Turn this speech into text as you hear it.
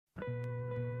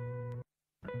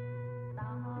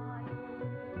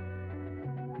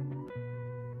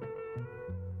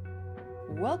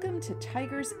Welcome to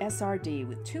Tigers SRD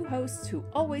with two hosts who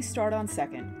always start on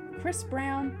second, Chris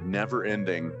Brown,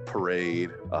 never-ending parade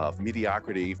of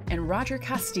mediocrity, and Roger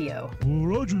Castillo.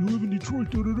 Roger, you live in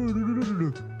Detroit.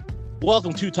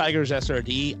 Welcome to Tigers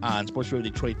SRD on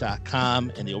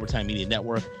SportsRadioDetroit.com and the Overtime Media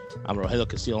Network. I'm Rogelio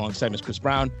Castillo alongside Ms. Chris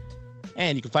Brown.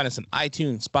 And you can find us on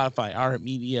iTunes, Spotify,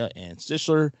 iHeartMedia, and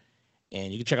Stitcher.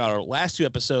 And you can check out our last two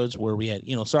episodes where we had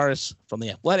Saris from The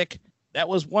Athletic. That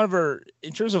was one of our,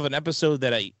 in terms of an episode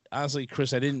that I honestly,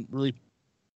 Chris, I didn't really, it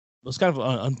was kind of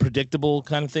an unpredictable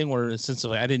kind of thing where in the sense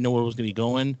of I didn't know where it was going to be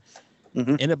going.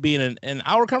 Ended up being an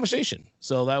hour conversation.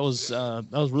 So that was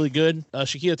really good.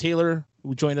 Shaquille Taylor,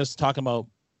 who joined us talking about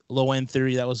low end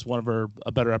theory, that was one of our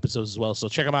better episodes as well. So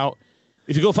check them out.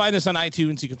 If you go find us on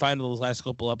iTunes, you can find those last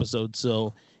couple episodes.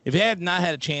 So if you had not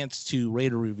had a chance to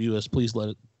rate or review us, please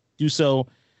do so.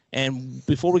 And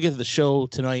before we get to the show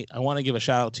tonight, I want to give a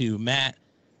shout out to Matt,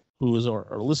 who is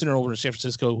our listener over in San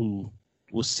Francisco, who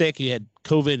was sick. He had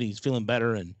COVID. He's feeling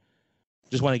better, and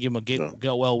just want to give him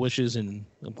get well wishes. And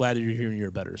I'm glad that you're here and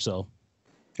you're better. So,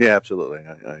 yeah, absolutely.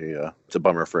 It's a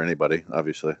bummer for anybody,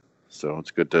 obviously. So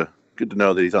it's good to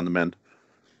know that he's on the mend.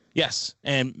 Yes,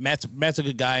 and Matt's a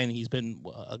good guy, and he's been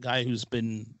a guy who's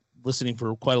been listening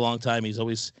for quite a long time. He's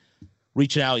always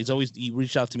reaching out. He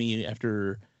reached out to me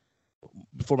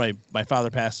before my father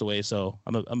passed away, so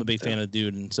I'm a big fan of the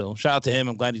dude, and so shout out to him.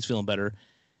 I'm glad he's feeling better.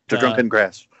 To Drunken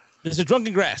Grass. There's a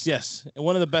Drunken Grass, yes, and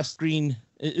one of the best screen.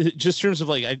 Just in terms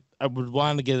of I would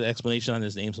want to get an explanation on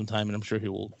his name sometime, and I'm sure he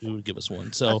would give us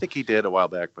one. So I think he did a while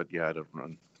back, but yeah, I don't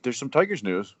run. There's some Tigers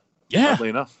news. Yeah, oddly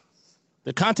enough.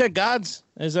 The content gods,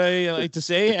 as I like to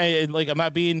say, I'm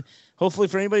not being. Hopefully,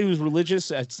 for anybody who's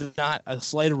religious, it's not a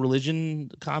slight of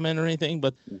religion comment or anything,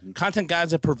 but content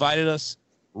gods have provided us.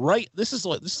 Right, this is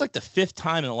like the fifth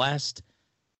time in the last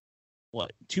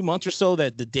 2 months or so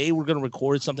that the day we're going to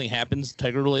record something happens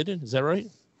Tiger related. Is that right?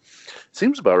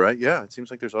 Seems about right. Yeah, it seems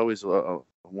like there's always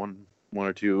one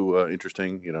or two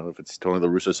interesting. If it's Tony La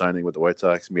Russa signing with the White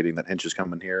Sox, meeting that Hinch is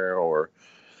coming here, or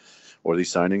these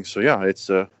signings. So yeah, it's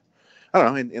I don't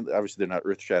know. And obviously they're not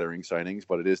earth-shattering signings,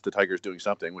 but it is the Tigers doing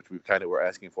something, which we kind of were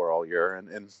asking for all year. And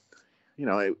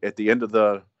at the end of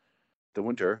the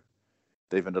winter,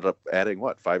 they've ended up adding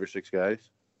 5 or 6 guys.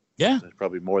 Yeah, that's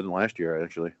probably more than last year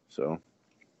actually. So I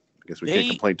guess we can't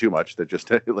complain too much. They're just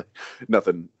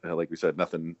nothing, like we said,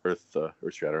 nothing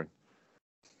earth-shattering.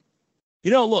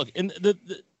 Look, and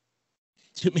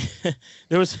to me,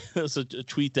 there was a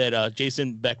tweet that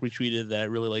Jason Beck retweeted that I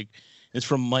really like. It's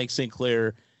from Mike St.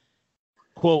 Clair.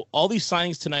 Quote, all these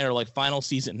signings tonight are like final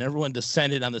season, and everyone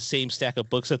descended on the same stack of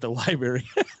books at the library.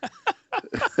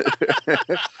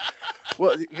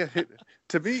 Well, yeah,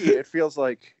 to me, it feels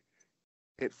like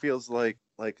there's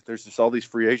just all these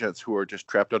free agents who are just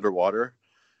trapped underwater,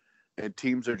 and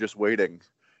teams are just waiting.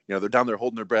 They're down there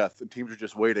holding their breath, and teams are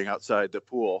just waiting outside the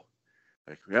pool.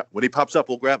 Like, yeah, when he pops up,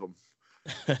 we'll grab him.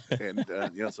 And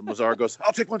so Mazara goes,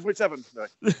 "I'll take 1.7."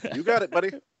 Like, you got it,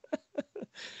 buddy.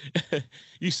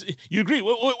 You agree?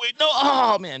 Wait, no.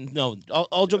 Oh man, no.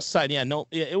 All jokes aside, yeah, no.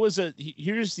 Yeah, it was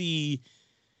here's the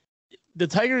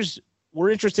Tigers were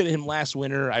interested in him last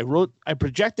winter. I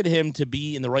projected him to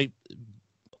be in the right.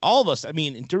 All of us. I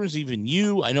mean, in terms of even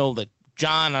you, I know that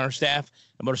John on our staff,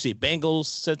 the Motor City Bengals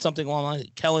said something along the line.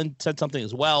 Kellen said something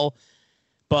as well.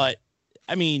 But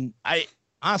I mean, I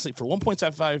honestly for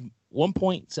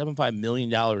 $1.75 million,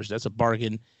 that's a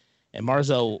bargain. And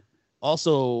Marzo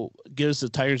also gives the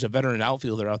Tigers a veteran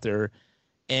outfielder out there.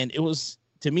 And it was,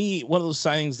 to me, one of those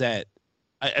signings that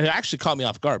it actually caught me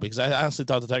off guard because I honestly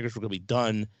thought the Tigers were going to be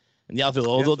done in the outfield.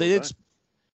 Although there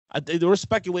was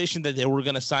speculation that they were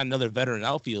going to sign another veteran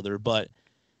outfielder. But,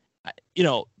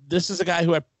 this is a guy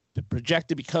who I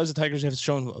projected because the Tigers have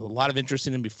shown a lot of interest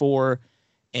in him before.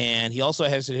 And he also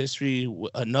has a history,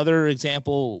 another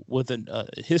example with a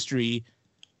history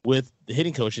with the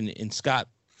hitting coach in Scott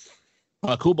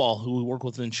Kubal, who we work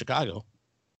with in Chicago.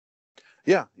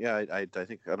 Yeah. I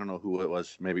think, I don't know who it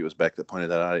was. Maybe it was Beck that pointed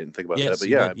that out. I didn't think about that. But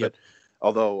yeah, but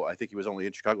although I think he was only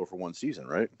in Chicago for one season,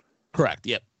 right? Correct.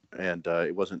 Yep. And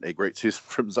it wasn't a great season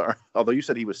from Mazara. Although you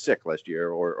said he was sick last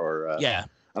year, or yeah.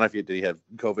 I don't know if did he have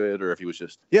COVID or if he was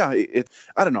just I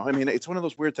don't know. I mean, it's one of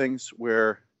those weird things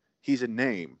where he's a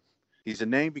name. He's a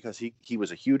name because he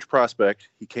was a huge prospect.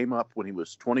 He came up when he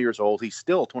was 20 years old. He's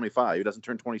still 25. He doesn't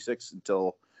turn 26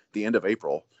 until the end of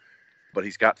April. But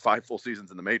he's got 5 full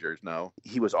seasons in the majors now.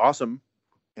 He was awesome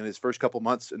in his first couple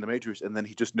months in the majors, and then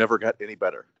he just never got any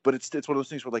better. But it's one of those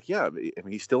things where, I mean,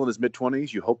 he's still in his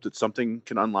mid-20s. You hope that something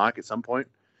can unlock at some point.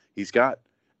 He's got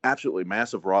absolutely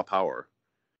massive raw power.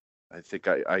 I think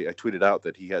I tweeted out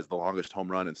that he has the longest home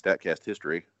run in StatCast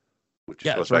history, which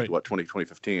Yeah, goes that's back to what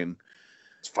 2015.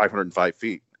 It's 505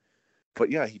 feet. But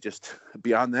yeah, he just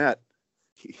beyond that,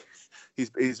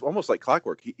 he's almost like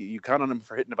clockwork. You count on him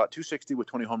for hitting about 260 with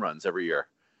 20 home runs every year,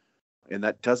 and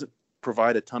that doesn't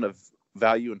provide a ton of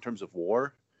value in terms of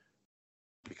WAR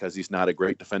because he's not a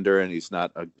great defender and he's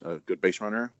not a good base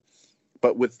runner.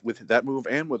 But with that move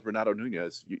and with Renato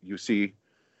Nunez, you see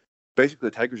basically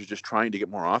the Tigers are just trying to get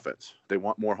more offense. They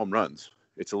want more home runs.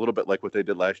 It's a little bit like what they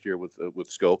did last year with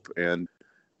Scope and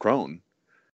Crone.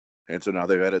 And so now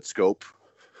they've added Scope,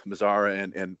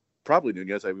 Mazara, and probably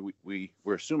Nunez. I mean,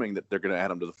 we're assuming that they're going to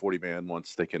add him to the 40-man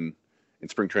once they can, in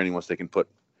spring training, once they can put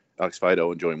Alex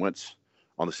Fido and Joey Wentz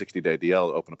on the 60-day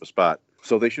DL to open up a spot.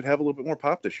 So they should have a little bit more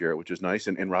pop this year, which is nice.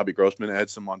 And Robbie Grossman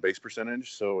adds some on-base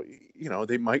percentage. So,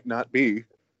 they might not be.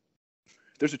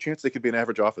 There's a chance they could be an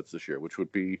average offense this year, which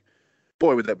would be,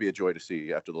 boy, would that be a joy to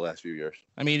see after the last few years.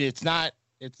 I mean, it's not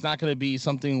going to be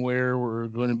something where we're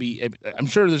going to be. I'm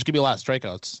sure there's going to be a lot of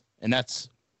strikeouts, and it's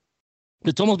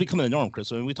almost becoming the norm,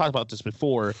 Chris. I mean, we talked about this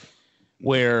before,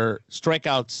 where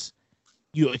strikeouts,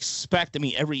 you expect. I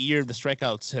mean, every year the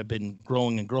strikeouts have been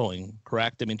growing and growing.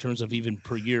 Correct? I mean, in terms of even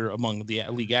per year among the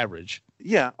league average.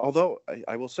 Yeah, although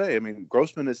I will say, I mean,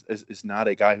 Grossman is not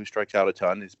a guy who strikes out a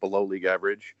ton. He's below league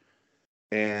average.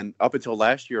 And up until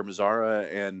last year, Mazara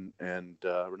and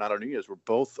Renato Nunez were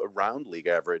both around league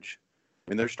average.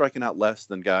 I mean, they're striking out less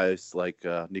than guys like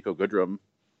Nico Goodrum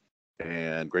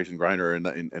and Grayson Griner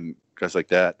and guys like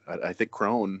that. I think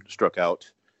Crone struck out.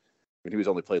 I mean, he was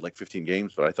only played like 15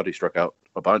 games, but I thought he struck out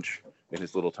a bunch in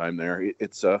his little time there.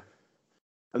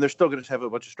 And they're still going to have a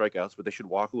bunch of strikeouts, but they should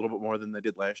walk a little bit more than they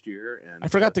did last year. And I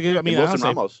forgot to give. I mean, Wilson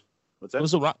Ramos. What's that? I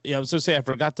was going to say I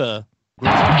forgot to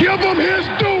give him his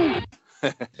due.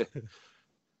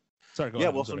 Sorry, go yeah,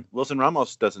 ahead. Wilson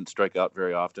Ramos doesn't strike out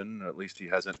very often, or at least he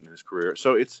hasn't in his career.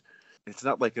 So it's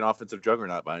not like an offensive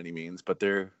juggernaut by any means, but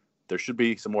there should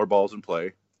be some more balls in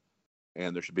play,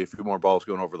 and there should be a few more balls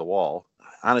going over the wall.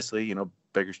 Honestly,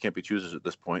 beggars can't be choosers at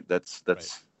this point. That's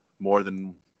right. more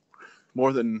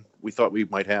than we thought we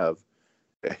might have.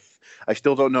 I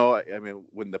still don't know. I mean,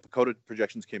 when the PECOTA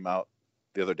projections came out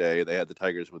the other day, they had the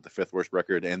Tigers with the 5th worst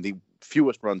record and the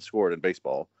fewest runs scored in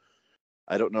baseball.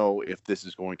 I don't know if this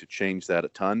is going to change that a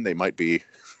ton. They might be,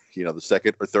 the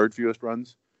 2nd or 3rd fewest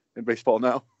runs in baseball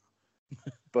now,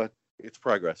 but it's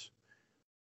progress.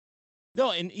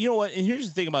 No, and you know what? And here's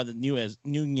the thing about the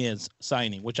Nunez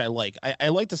signing, which I like. I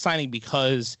like the signing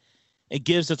because it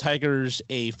gives the Tigers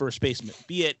a first baseman,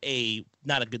 be it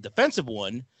not a good defensive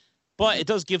one, but it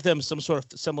does give them some sort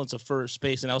of semblance of first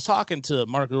base. And I was talking to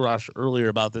Mark Urash earlier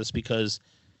about this because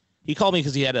he called me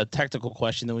because he had a technical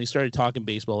question. Then we started talking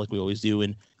baseball like we always do.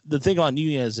 And the thing about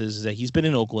Nunez is that he's been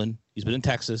in Oakland, he's been in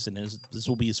Texas, and this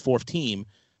will be his 4th team.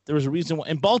 There was a reason why,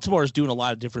 and Baltimore is doing a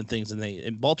lot of different things,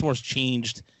 and Baltimore's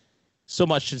changed so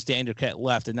much since Dan Duquette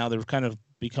left, and now they're kind of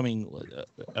becoming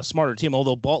a smarter team.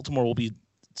 Although Baltimore will be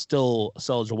still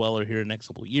Selger Weller here in the next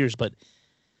couple of years, but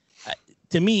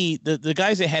to me, the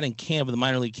guys they had in camp, in the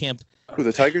minor league camp, who,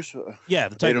 the Tigers? Yeah,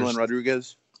 the Tigers. Adelman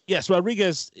Rodriguez. Yes,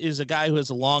 Rodriguez is a guy who has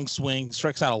a long swing,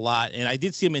 strikes out a lot, and I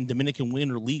did see him in Dominican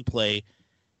Winter League play.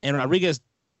 And Rodriguez,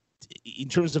 in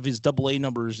terms of his AA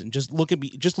numbers, and just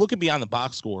looking beyond the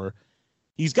box score,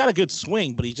 he's got a good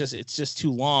swing, but it's just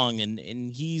too long, and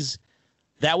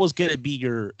that was going to be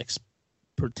your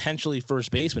potentially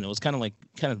first baseman. It was kind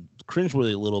of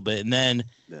cringeworthy a little bit, and then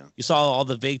you saw all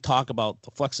the vague talk about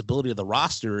the flexibility of the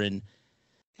roster, and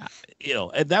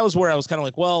and that was where I was kind of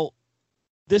like, well,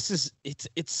 it's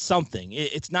something.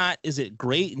 It's not. Is it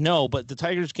great? No, but the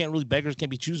Tigers beggars can't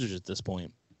be choosers at this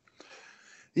point.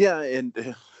 Yeah, and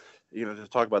to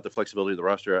talk about the flexibility of the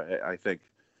roster, I think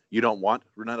you don't want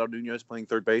Renato Nunez playing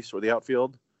third base or the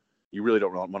outfield. You really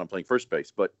don't want him playing first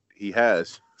base, but he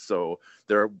has. So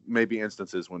there are maybe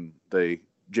instances when they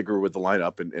jigger with the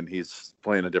lineup and he's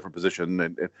playing a different position.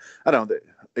 And I don't know.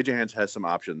 AJ Hinch has some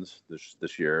options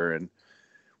this year, and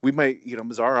we may,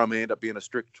 Mazara may end up being a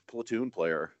strict platoon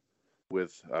player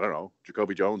with, I don't know,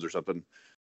 Jacoby Jones or something.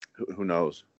 Who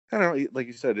knows? I don't know. Like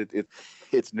you said,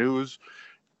 it's news,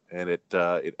 and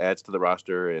it adds to the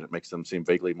roster, and it makes them seem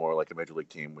vaguely more like a major league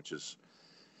team, which is,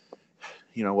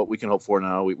 what we can hope for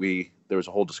now. There was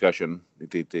a whole discussion.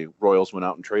 The Royals went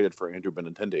out and traded for Andrew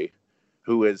Benintendi,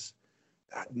 who is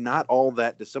not all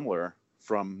that dissimilar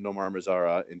from Nomar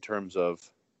Mazara in terms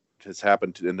of has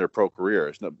happened in their pro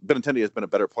careers. Now, Benintendi has been a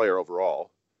better player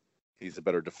overall. He's a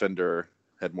better defender,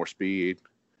 had more speed,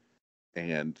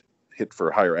 and hit for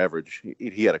a higher average.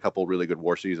 He had a couple really good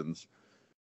WAR seasons.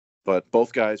 But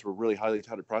both guys were really highly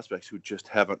touted prospects who just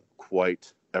haven't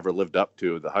quite ever lived up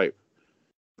to the hype.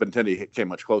 Benintendi came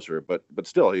much closer, but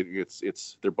still,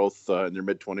 it's they're both in their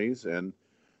mid-20s, and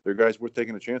they're guys worth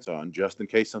taking a chance on just in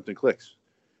case something clicks.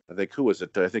 I think who was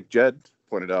it? I think Jed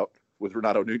pointed out with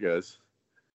Renato Nunez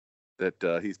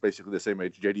that he's basically the same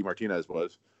age JD Martinez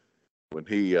was when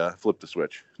he flipped the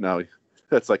switch. Now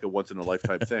that's like a once in a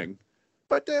lifetime thing,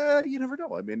 but you never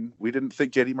know. I mean, we didn't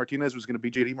think JD Martinez was going to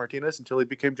be JD Martinez until he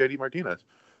became JD Martinez.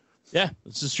 Yeah,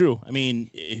 this is true. I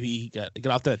mean, he got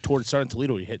off that tour to start in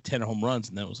Toledo. He hit 10 home runs,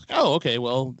 and then it was like, oh, okay,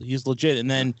 well, he's legit. And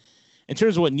then in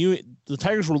terms of the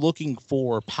Tigers were looking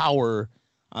for power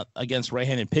against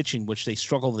right-handed pitching, which they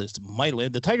struggled with mightily.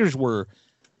 The Tigers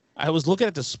I was looking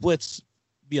at the splits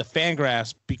via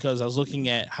FanGraphs because I was looking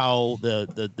at how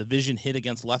the division hit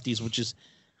against lefties, which is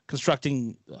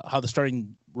constructing how the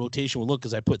starting rotation would look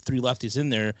because I put 3 lefties in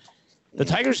there. The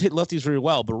Tigers hit lefties very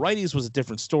well, but righties was a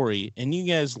different story. And you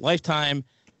guys, lifetime,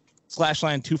 slash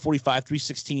line 245,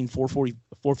 316, 440,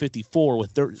 454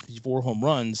 with 34 home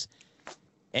runs.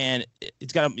 And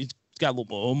it's got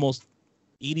almost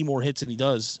 80 more hits than he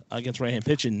does against right-hand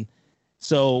pitching.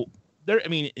 So,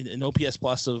 an OPS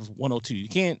plus of 102. You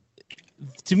can't,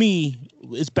 to me,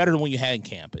 it's better than what you had in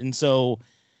camp. And so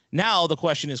now the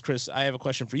question is, Chris, I have a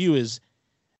question for you is,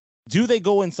 do they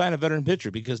go and sign a veteran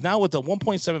pitcher? Because now with the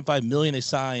 $1.75 million they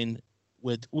signed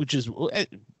with, which is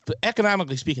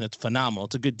economically speaking, it's phenomenal.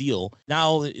 It's a good deal.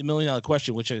 Now the $1 million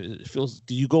question, which feels,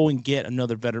 do you go and get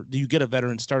another veteran? Do you get a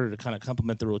veteran starter to kind of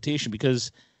complement the rotation?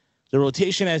 Because the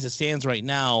rotation as it stands right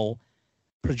now,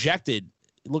 projected,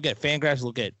 look at FanGraphs,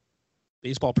 look at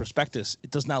Baseball Prospectus,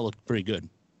 it does not look very good.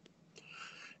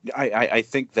 I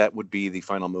think that would be the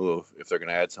final move if they're going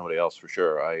to add somebody else for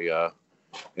sure.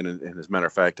 And as a matter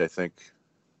of fact, I think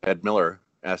Ed Miller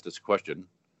asked us a question.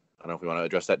 I don't know if we want to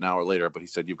address that now or later, but he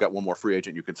said, you've got one more free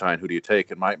agent you can sign. Who do you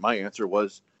take? And my answer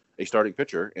was a starting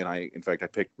pitcher. And I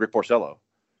picked Rick Porcello.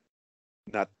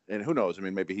 And who knows? I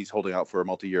mean, maybe he's holding out for a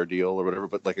multi-year deal or whatever.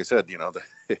 But like I said,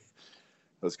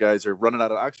 those guys are running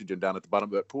out of oxygen down at the bottom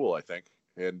of that pool, I think.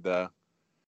 And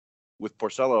with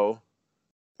Porcello,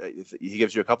 he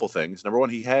gives you a couple things. Number one,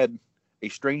 he had a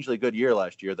strangely good year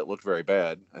last year that looked very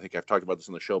bad. I think I've talked about this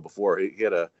on the show before. He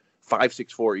had a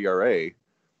 5.64 ERA,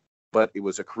 but it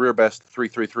was a career best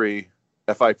 3.33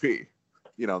 FIP.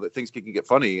 That things can get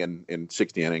funny in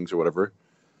 60 innings or whatever.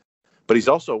 But he's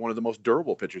also one of the most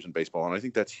durable pitchers in baseball, and I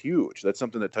think that's huge. That's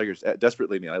something that Tigers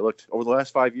desperately need. I looked over the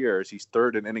last 5 years; he's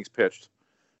third in innings pitched,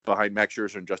 behind Max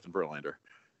Scherzer and Justin Verlander.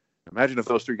 Imagine if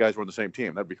those 3 guys were on the same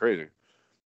team; that'd be crazy.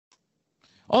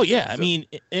 Oh yeah, I mean,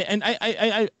 and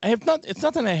I have not. It's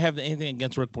not that I have anything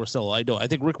against Rick Porcello. I don't. I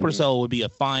think Rick Porcello would be a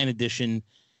fine addition,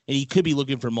 and he could be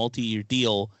looking for a multi-year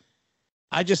deal.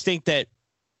 I just think that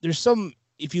there's some.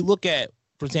 If you look at,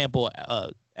 for example,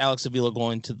 Alex Avila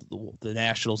going to the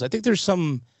Nationals, I think there's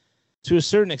some, to a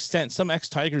certain extent, some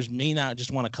ex-Tigers may not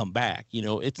just want to come back.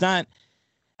 It's not.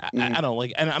 I don't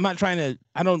like, and I'm not trying to.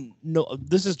 I don't know.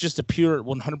 This is just a pure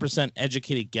 100%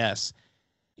 educated guess.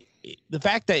 The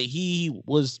fact that he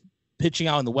was pitching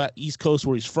out in the East Coast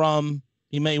where he's from,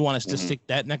 he may want to stick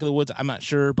that neck of the woods. I'm not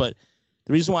sure, but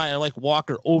the reason why I like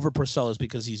Walker over Porcello is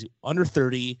because he's under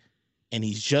 30 and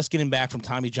he's just getting back from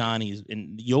Tommy John.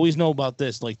 And you always know about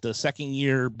this, like the second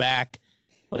year back.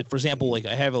 Like, for example, like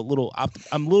I'm a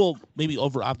little maybe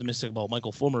over optimistic about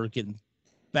Michael Fulmer getting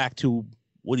back to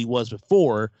what he was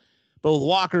before, but with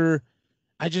Walker,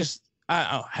 I don't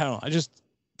know.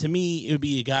 To me, it would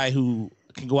be a guy who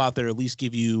can go out there at least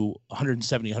give you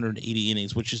 170, 180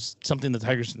 innings, which is something the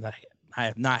Tigers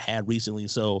have not had recently.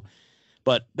 So,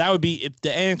 but that would be, if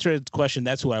the answer to the question,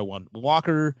 that's who I want.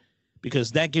 Walker,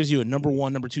 because that gives you a number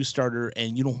 1, number 2 starter,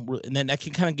 and and then that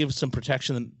can kind of give some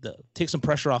protection, take some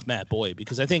pressure off Matt Boyd,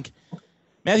 because I think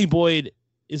Matthew Boyd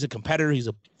is a competitor. He's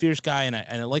a fierce guy, and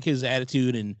I like his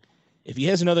attitude. And if he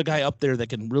has another guy up there that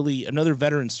can another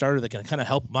veteran starter that can kind of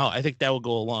help him out, I think that will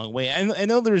go a long way. I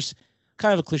know there's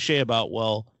kind of a cliche about,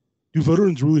 well, do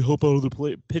veterans really help out other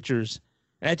pitchers?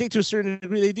 And I think to a certain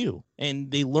degree they do, and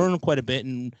they learn quite a bit.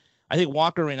 And I think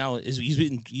Walker right now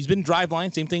he's been drive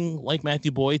line, same thing like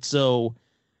Matthew Boyd. So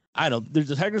I don't know.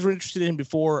 The Tigers were interested in him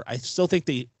before. I still think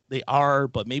they are,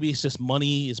 but maybe it's just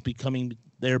money is becoming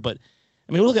there. But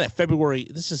I mean, we're looking at February.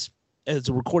 This is, as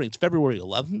a recording, it's February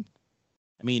 11th.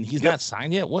 I mean, he's not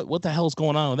signed yet. What the hell is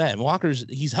going on with that? And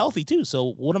he's healthy too.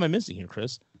 So what am I missing here,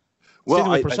 Chris?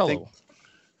 Well, I think.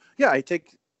 Yeah, I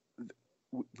think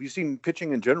we've seen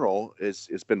pitching in general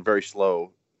it's been very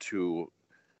slow to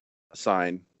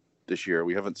assign this year.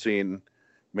 We haven't seen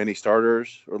many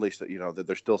starters, or at least that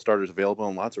there's still starters available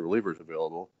and lots of relievers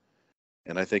available.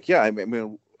 And I think, I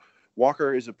mean,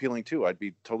 Walker is appealing too. I'd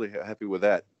be totally happy with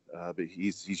that. But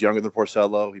he's younger than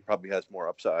Porcello. He probably has more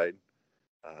upside.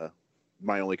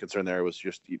 My only concern there was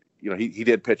just, he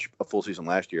did pitch a full season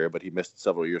last year, but he missed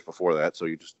several years before that. So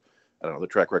I don't know, the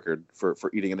track record for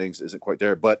eating innings isn't quite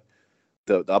there, but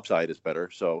the upside is better.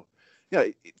 So, yeah,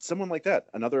 it's someone like that,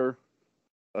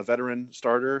 a veteran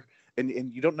starter.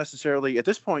 And you don't necessarily, at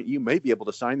this point, you may be able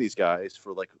to sign these guys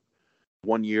for like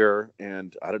 1 year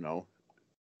and, I don't know,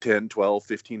 10, 12,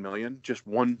 15 million, just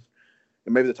one.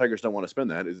 And maybe the Tigers don't want to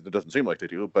spend that. It doesn't seem like they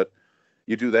do, but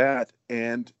you do that,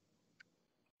 and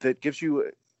that gives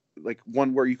you like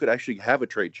one where you could actually have a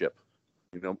trade chip.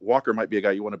 Walker might be a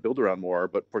guy you want to build around more,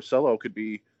 but Porcello could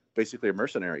be basically a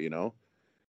mercenary. You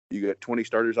get 20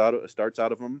 starts out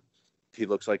of him. He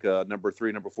looks like a number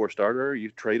 3, number 4 starter. You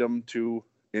trade him to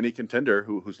any contender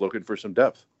who's looking for some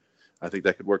depth. I think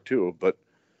that could work too. But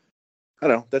I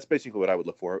don't know. That's basically what I would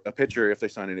look for. A pitcher, if they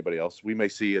sign anybody else, we may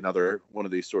see another one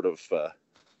of these sort of,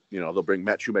 they'll bring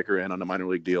Matt Shoemaker in on a minor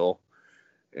league deal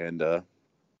and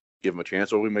give him a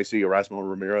chance. Or we may see Erasmo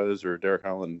Ramirez or Derek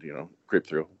Holland, creep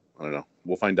through. I don't know.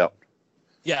 We'll find out.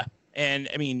 Yeah. And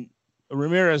I mean,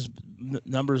 Ramirez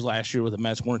numbers last year with the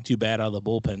Mets weren't too bad out of the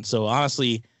bullpen. So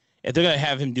honestly, if they're going to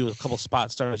have him do a couple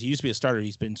spot starts, he used to be a starter.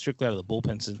 He's been strictly out of the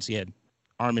bullpen since he had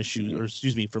arm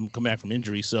issues, from coming back from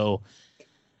injury. So,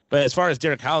 but as far as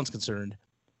Derek Holland's concerned,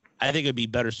 I think it'd be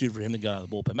better suited for him to get out of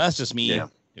the bullpen. That's just me. Yeah.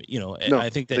 I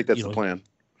think that's the plan.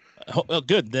 Oh,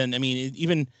 good. Then, I mean,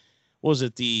 even, what was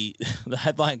it? The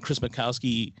headline Chris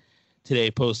Mikowski today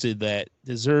posted that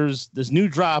deserves this new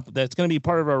drop that's going to be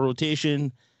part of our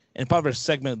rotation and part of our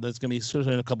segment that's going to be sort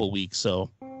of in a couple of weeks. So,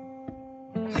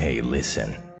 hey,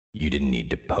 listen, you didn't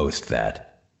need to post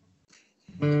that.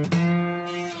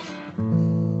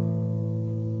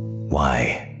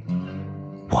 Why?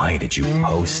 Why did you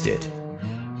post it?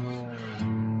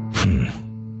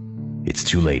 It's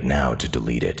too late now to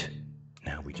delete it.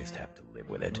 Now we just have to live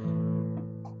with it.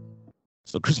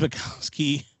 So Chris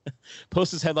Mikowski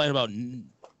posted this headline about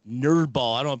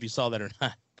nerdball. I don't know if you saw that or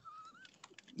not.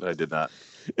 I did not.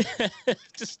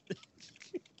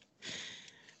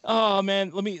 Oh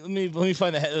man, let me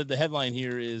find the headline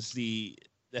here. Is the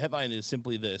headline is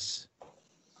simply this.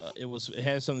 It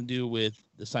has something to do with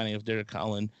the signing of Derek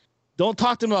Holland. Don't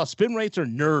talk to him about spin rates or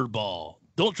nerdball.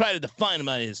 Don't try to define him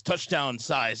on his touchdown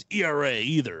size ERA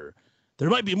either. There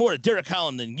might be more to Derek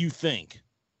Holland than you think.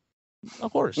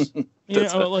 Of course.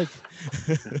 That's a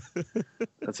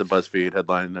BuzzFeed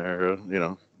headline there,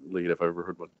 lead if I ever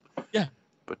heard one. Yeah.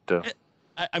 But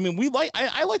I mean,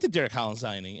 I like the Derek Holland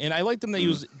signing, and I like them that he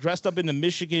was dressed up in the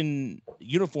Michigan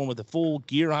uniform with the full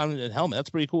gear on and helmet. That's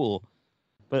pretty cool.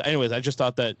 But anyways, I just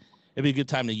thought that it'd be a good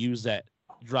time to use that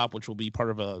drop, which will be part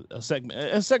of a segment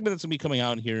that's going to be coming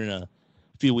out here in a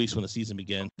few weeks when the season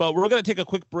begins. But we're going to take a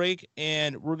quick break,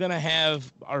 and we're going to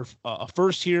have our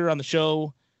first here on the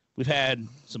show. We've had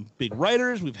some big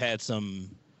writers, we've had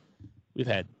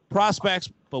prospects,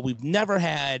 but we've never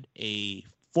had a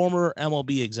former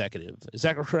MLB executive. Is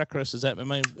that correct, Chris?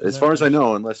 As far as I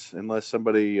know, unless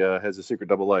somebody has a secret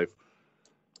double life.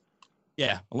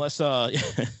 Yeah, unless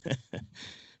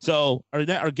So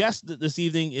our guest this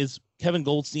evening is Kevin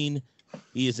Goldstein.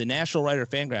 He is a national writer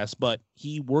at FanGraphs, but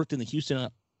he worked in the Houston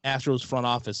Astros front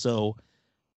office. So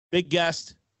big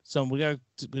guest. So we got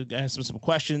to ask him some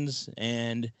questions,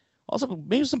 and also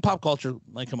maybe some pop culture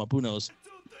might come up. Who knows?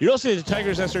 You're listening to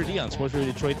Tigers SRD on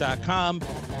SportsRadioDetroit.com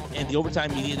and the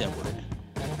Overtime Media Network.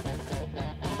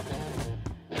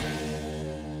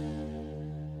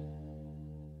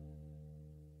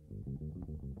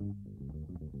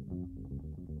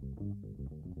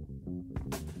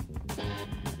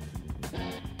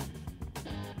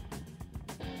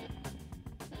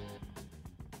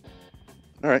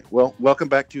 All right. Well, welcome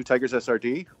back to Tigers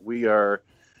SRD. We are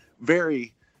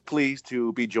very pleased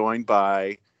to be joined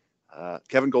by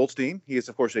Kevin Goldstein. He is,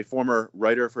 of course, a former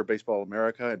writer for Baseball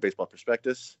America and Baseball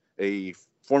Prospectus, a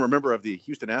former member of the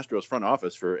Houston Astros front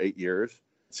office for 8 years.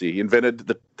 Let's see, he invented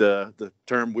the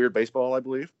term weird baseball, I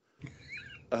believe.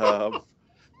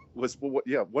 Was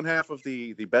one half of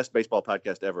the best baseball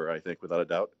podcast ever, I think, without a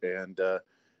doubt. And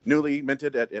newly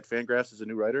minted at FanGraphs as a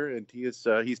new writer, and he's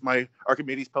my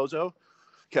Archimedes Pozo.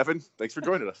 Kevin, thanks for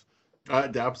joining us.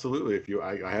 Absolutely.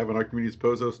 I have an Archimedes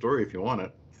Pozo story if you want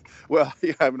it. Well,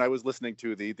 yeah, I mean, I was listening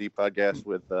to the podcast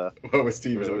with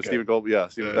Steven. With Stephen Gold. Yeah,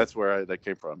 Stephen, that's where that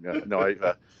came from. Yeah, no, I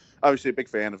obviously a big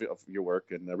fan of your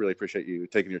work, and I really appreciate you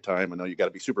taking your time. I know you got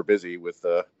to be super busy with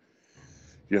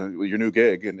your new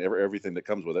gig and everything that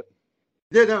comes with it.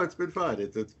 Yeah, no, it's been fun.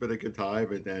 It's been a good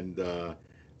time, and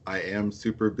I am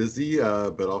super busy,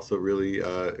 but also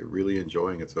really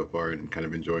enjoying it so far, and kind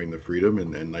of enjoying the freedom,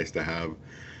 and nice to have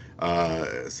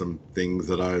some things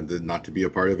that I did not to be a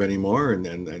part of anymore,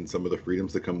 and some of the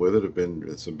freedoms that come with it have been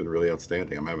really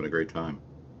outstanding. I'm having a great time.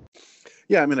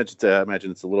 Yeah, I mean, I just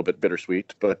imagine it's a little bit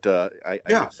bittersweet, but I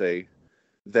would say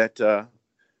that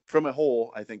from a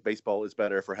whole, I think baseball is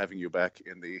better for having you back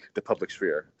in the public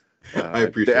sphere. I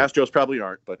appreciate the Astros probably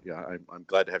aren't, but yeah, I'm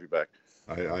glad to have you back.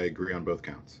 I agree on both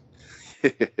counts.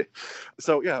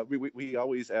 So yeah, we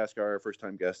always ask our first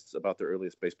time guests about their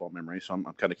earliest baseball memory. So I'm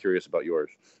kind of curious about yours.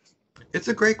 It's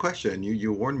a great question.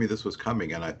 You warned me this was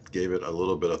coming, and I gave it a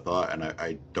little bit of thought, and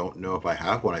I don't know if I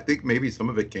have one. I think maybe some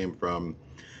of it came from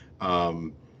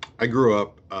I grew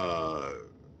up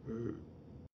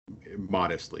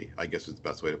modestly, I guess is the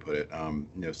best way to put it.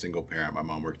 Single parent. My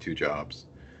mom worked 2 jobs.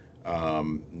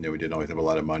 We didn't always have a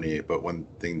lot of money, but one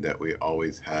thing that we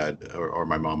always had, or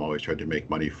my mom always tried to make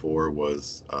money for,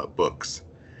 was books.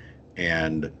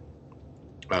 And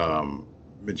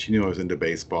she knew I was into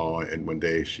baseball, and one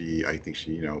day I think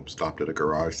she stopped at a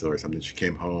garage sale or something. She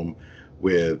came home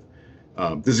with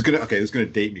this is gonna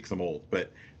date me because I'm old,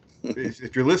 but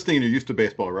if you're listening and you're used to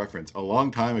Baseball Reference, a long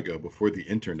time ago, before the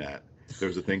internet, there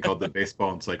was a thing called the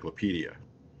Baseball Encyclopedia.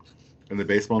 And the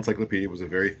Baseball Encyclopedia was a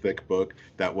very thick book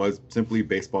that was simply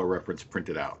Baseball Reference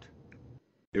printed out.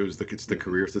 It's the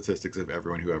career statistics of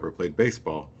everyone who ever played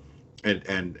baseball,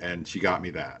 and she got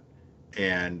me that.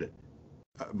 And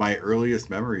my earliest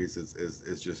memories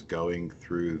is just going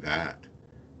through that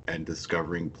and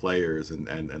discovering players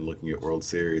and looking at World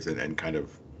Series and kind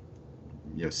of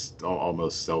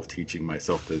almost self-teaching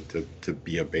myself to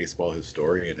be a baseball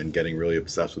historian and getting really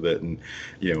obsessed with it. And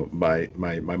my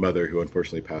mother, who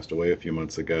unfortunately passed away a few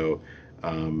months ago,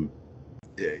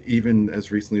 even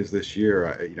as recently as this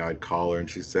year, I'd call her and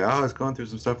she'd say, I was going through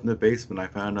some stuff in the basement, I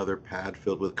found another pad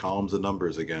filled with columns of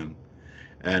numbers again.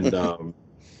 And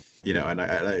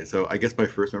so I guess my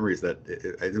first memory is that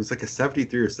it was like a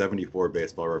 73 or 74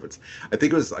 Baseball Reference. I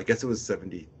guess it was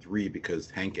 73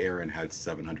 because Hank Aaron had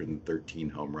 713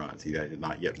 home runs. He had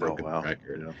not yet broken the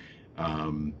record.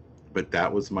 Yeah. But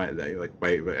that was I think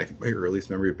my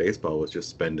earliest memory of baseball was just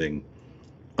spending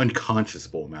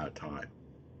unconscionable amount of time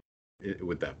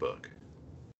with that book.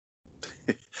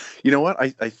 You know what?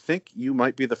 I think you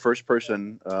might be the first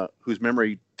person whose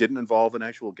memory didn't involve an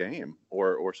actual game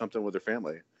or something with their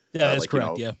family. Yeah, that's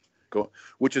correct.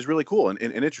 Which is really cool and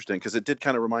interesting because it did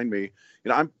kind of remind me.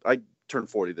 I turned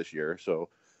 40 this year, so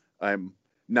I'm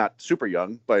not super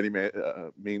young by any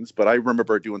means, but I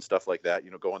remember doing stuff like that.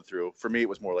 Going through. For me, it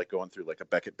was more like going through like a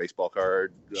Beckett baseball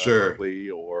card,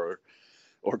 or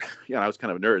I was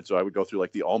kind of a nerd, so I would go through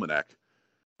like the almanac.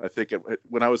 I think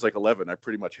when I was like 11, I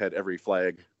pretty much had every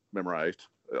flag memorized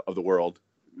of the world.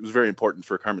 It was very important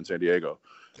for Carmen Sandiego.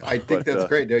 I think that's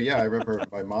great. Yeah, I remember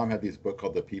my mom had this book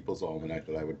called The People's Almanac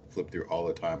that I would flip through all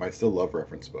the time. I still love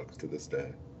reference books to this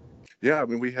day. Yeah, I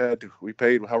mean, we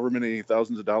paid however many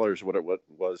thousands of dollars what it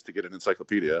was to get an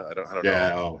encyclopedia. I don't know.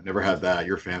 Yeah, never had that.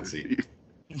 You're fancy.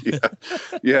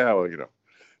 Yeah. Well,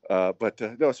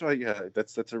 no. So yeah,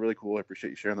 that's a really cool. I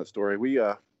appreciate you sharing that story. We,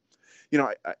 I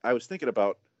was thinking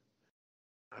about,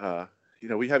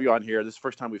 we have you on here. This is the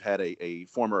first time we've had a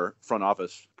former front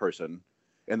office person,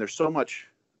 and there's so much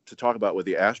to talk about with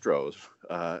the Astros.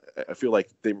 I feel like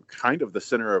they were kind of the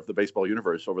center of the baseball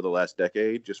universe over the last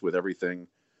decade, just with everything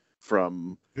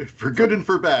from for good and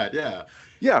for bad.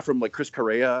 Yeah. From like Chris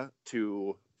Correa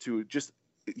to just,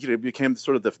 it became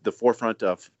sort of the forefront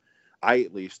of, I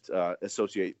at least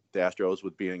associate the Astros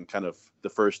with being kind of the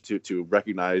first to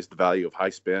recognize the value of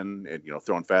high spin and,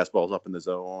 throwing fastballs up in the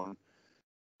zone,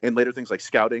 and later things like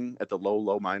scouting at the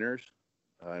low minors.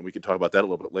 And we could talk about that a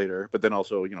little bit later, but then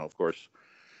also, of course,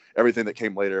 everything that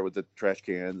came later with the trash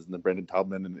cans and the Brendan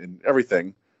Taubman and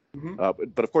everything. Mm-hmm.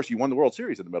 But of course, you won the World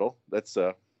Series in the middle. That's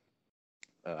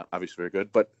obviously very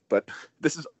good. But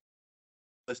this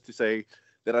is to say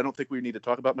that I don't think we need to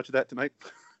talk about much of that tonight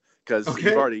because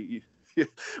you've already.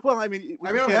 Well, I mean,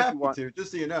 I'm happy to,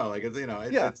 just so you know,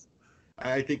 it's,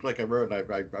 I think, like I wrote,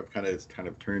 and I've kind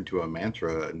of turned to a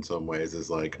mantra in some ways. Is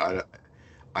like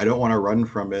I don't want to run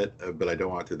from it, but I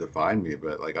don't want it to define me.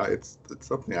 But it's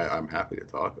something I'm happy to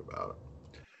talk about.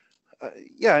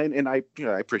 And I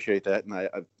appreciate that, and I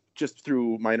just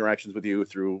through my interactions with you,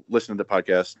 through listening to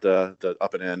podcasts, the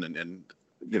Up and In, and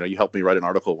you helped me write an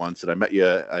article once, and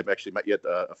I've actually met you at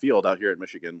a field out here in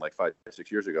Michigan like 5-6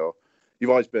 years ago. You've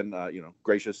always been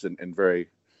gracious and very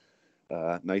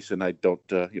nice, and I don't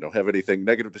have anything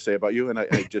negative to say about you. And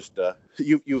I just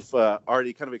you've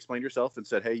already kind of explained yourself and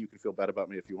said, hey, you can feel bad about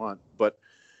me if you want, but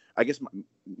I guess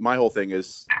my whole thing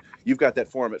is you've got that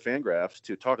forum at FanGraphs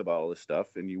to talk about all this stuff,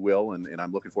 and you will, and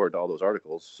I'm looking forward to all those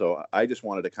articles. So I just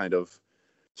wanted to kind of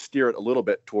steer it a little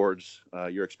bit towards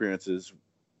your experiences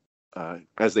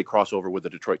as they cross over with the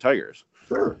Detroit Tigers.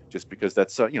 Sure. Just because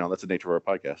that's that's the nature of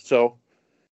our podcast. So,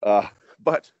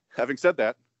 but having said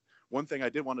that, one thing I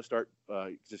did want to start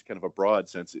just kind of a broad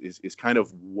sense is kind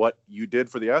of what you did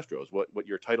for the Astros, what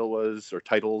your title was, or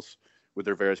titles with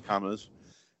their various commas,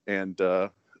 and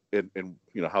how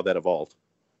that evolved.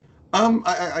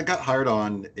 I got hired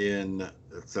on in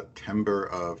September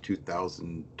of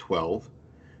 2012.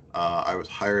 I was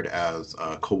hired as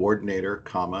a coordinator,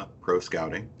 pro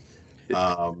scouting.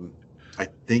 I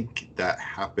think that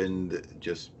happened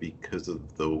just because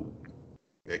of the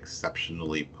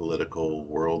exceptionally political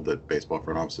world that baseball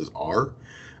front offices are.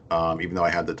 Even though I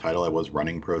had the title, I was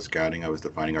running pro scouting. I was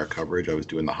defining our coverage. I was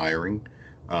doing the hiring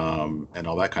and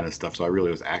all that kind of stuff. So I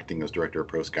really was acting as director of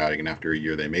pro scouting. And after a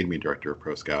year, they made me director of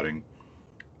pro scouting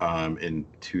in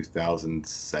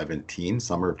 2017,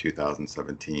 summer of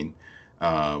 2017.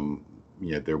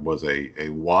 There was a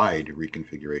wide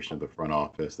reconfiguration of the front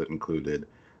office that included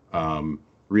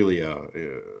really a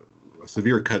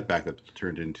severe cutback that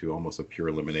turned into almost a pure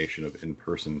elimination of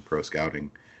in-person pro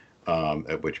scouting,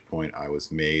 at which point I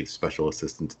was made special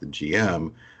assistant to the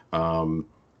GM.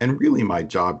 And really my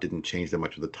job didn't change that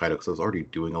much with the title because I was already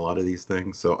doing a lot of these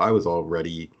things. So I was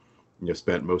already,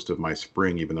 spent most of my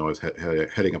spring, even though I was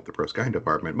heading up the pro scouting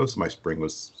department, most of my spring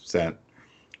was spent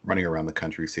running around the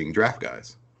country seeing draft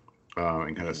guys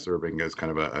and kind of serving as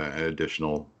kind of an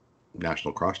additional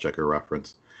national cross-checker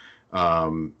reference.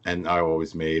 And I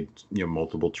always made,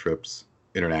 multiple trips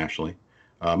internationally,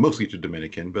 mostly to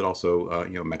Dominican, but also,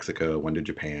 Mexico, went to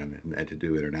Japan and to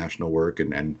do international work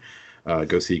and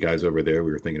go see guys over there.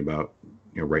 We were thinking about,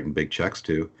 writing big checks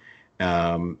to.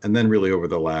 And then really over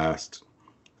the last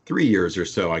 3 years or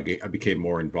so, I became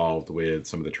more involved with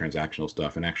some of the transactional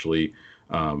stuff and actually,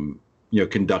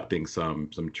 conducting some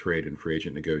trade and free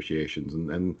agent negotiations.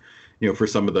 And for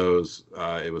some of those,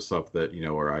 it was stuff that,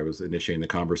 where I was initiating the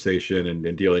conversation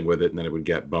and dealing with it, and then it would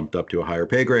get bumped up to a higher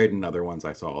pay grade, and other ones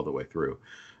I saw all the way through.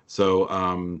 So,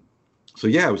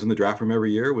 I was in the draft room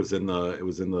every year. It was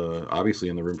obviously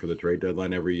in the room for the trade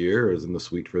deadline every year. I was in the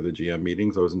suite for the GM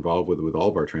meetings. I was involved with all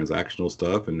of our transactional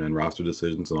stuff and roster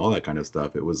decisions and all that kind of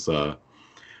stuff. It was,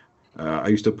 I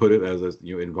used to put it as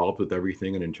involved with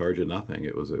everything and in charge of nothing.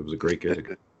 It was a great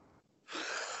gig.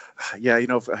 Yeah,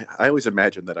 I always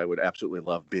imagined that I would absolutely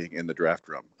love being in the draft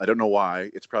room. I don't know why.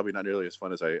 It's probably not nearly as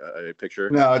fun as I picture.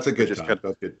 No, it's a good time.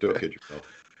 Don't kid yourself.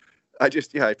 I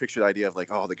picture the idea of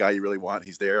like, oh, the guy you really want,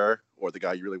 he's there, or the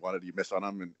guy you really wanted, you miss on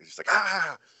him, and it's just like,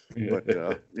 ah.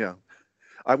 But yeah,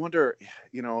 I wonder,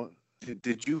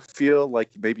 did you feel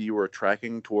like maybe you were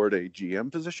tracking toward a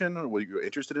GM position, or were you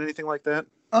interested in anything like that?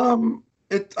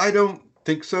 I don't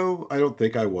think so. I don't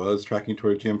think I was tracking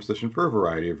toward a GM position for a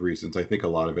variety of reasons. I think a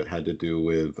lot of it had to do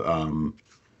with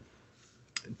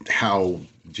how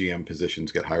GM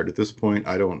positions get hired at this point.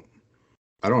 I don't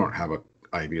have a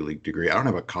Ivy League degree. I don't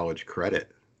have a college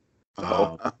credit.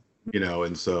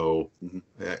 And so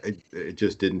it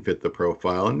just didn't fit the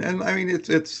profile. And I mean, it's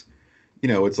it's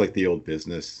like the old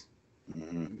business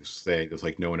saying, it's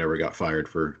like no one ever got fired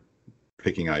for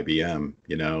picking IBM.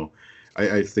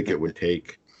 I think it would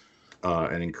take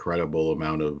an incredible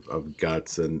amount of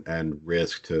guts and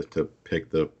risk to pick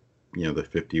the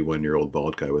 51-year-old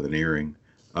bald guy with an earring.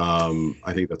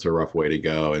 I think that's a rough way to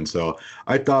go. And so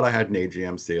I thought I had an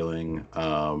AGM ceiling,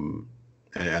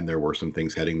 and there were some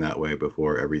things heading that way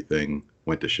before everything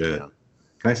went to shit. Yeah.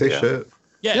 Can I say shit?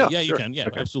 Yeah, sure. You can. Yeah,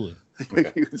 okay. Absolutely.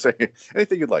 Okay. You can say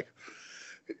anything you'd like.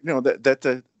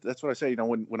 That's what I say.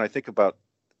 When I think about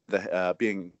the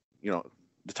being,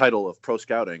 the title of pro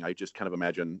scouting, I just kind of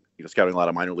imagine, scouting a lot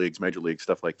of minor leagues, major leagues,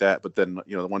 stuff like that. But then,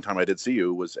 the one time I did see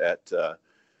you was at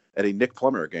a Nick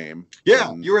Plummer game.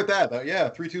 Yeah, you were at that. Yeah,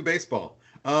 3-2 baseball.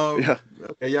 Yeah.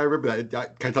 Okay, yeah, I remember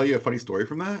that. Can I tell you a funny story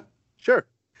from that? Sure.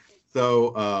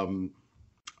 So,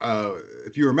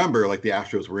 if you remember, like the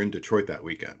Astros were in Detroit that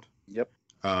weekend. Yep.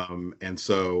 And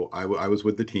so I was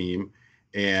with the team,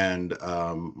 and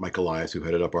Mike Elias, who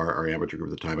headed up our amateur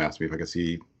group at the time, asked me if I could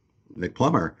see Nick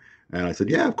Plummer. And I said,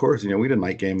 yeah, of course. We had a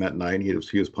night game that night, and he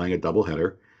was playing a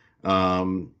doubleheader.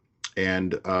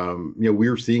 We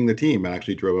were seeing the team. I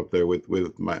actually drove up there with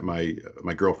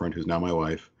my girlfriend, who's now my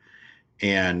wife.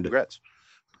 And congrats.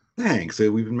 Thanks. So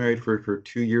we've been married for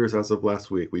 2 years as of last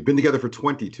week. We've been together for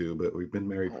 22, but we've been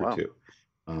married for 2.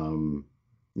 I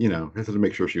had to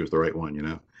make sure she was the right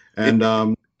one, And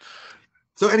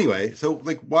so anyway, so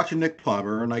like watching Nick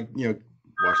Plummer, and I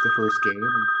watched the first game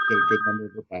and get a good number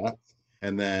of the bats,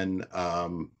 and then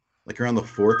like around the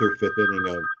 4th or 5th inning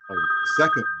of the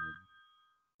second,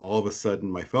 all of a sudden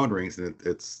my phone rings, and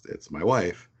it's my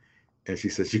wife, And she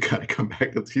says, you got to come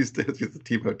back to she's the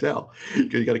team hotel.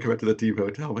 You got to come back to the team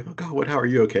hotel. I'm like, oh God, how are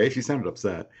you okay? She sounded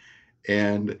upset.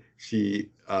 And she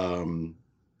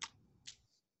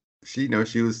she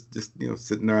was just,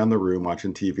 sitting around the room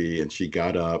watching TV, and she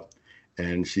got up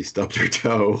and she stubbed her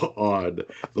toe on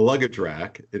the luggage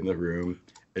rack in the room,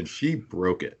 and she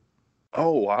broke it.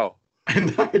 Oh, wow.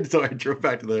 And so I drove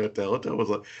back to the hotel. Hotel was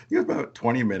like, it was about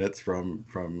 20 minutes from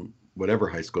whatever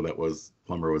high school that was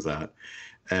Plummer was at.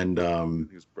 And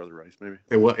he was Brother Rice, maybe.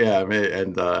 It was, yeah,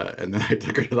 and then I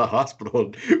took her to the hospital,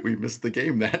 and we missed the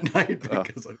game that night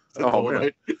because I was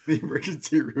night in the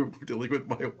emergency room dealing with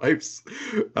my wife's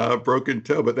broken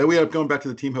toe. But then we ended up going back to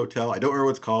the team hotel. I don't remember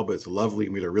what it's called, but it's lovely.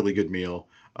 We had a really good meal.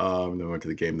 And then went to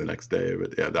the game the next day.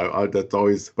 But yeah, that's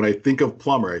always, when I think of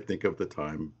Plummer, I think of the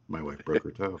time my wife broke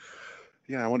her toe.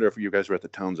 Yeah, I wonder if you guys were at the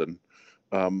Townsend.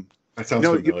 That sounds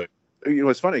familiar.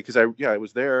 It's funny because I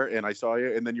was there and I saw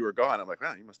you, and then you were gone. I'm like,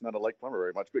 wow, you must not have liked Plummer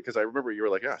very much, because I remember you were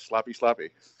like, yeah, sloppy.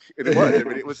 And it was. I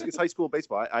mean, it's high school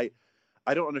baseball. I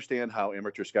don't understand how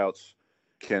amateur scouts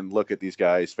can look at these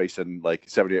guys facing like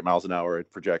 78 miles an hour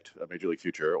and project a major league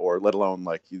future, or let alone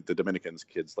like the Dominicans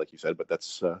kids, like you said. But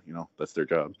that's that's their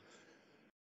job.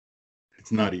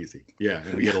 It's not easy. Yeah,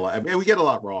 and we get a lot. I mean, we get a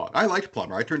lot wrong. I liked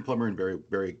Plummer. I turned Plummer in very,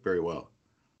 very, very well.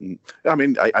 I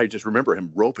mean, I just remember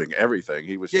him roping everything.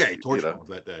 He was he torched balls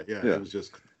that day. Yeah, it was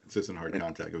just consistent hard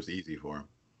contact. It was easy for him.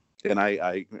 And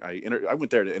I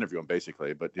went there to interview him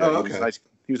basically, but he was nice.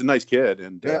 He was a nice kid,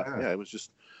 and it was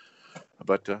just.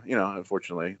 But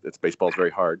unfortunately, baseball's very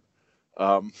hard.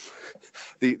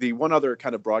 The one other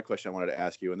kind of broad question I wanted to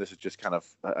ask you, and this is just kind of,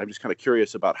 I'm just kind of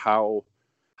curious about how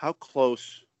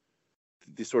close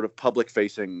the sort of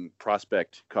public-facing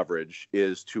prospect coverage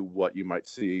is to what you might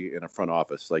see in a front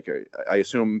office. Like, I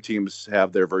assume teams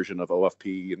have their version of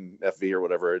OFP and FV or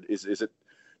whatever. Is it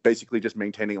basically just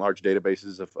maintaining large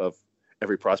databases of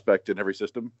every prospect in every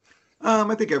system?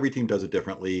 I think every team does it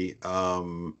differently.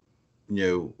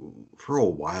 For a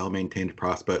while maintained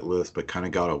prospect list, but kind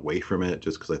of got away from it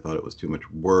just because I thought it was too much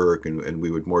work, and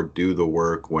we would more do the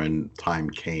work when time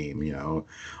came. All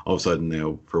of a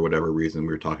sudden, for whatever reason, we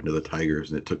were talking to the Tigers,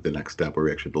 and it took the next step where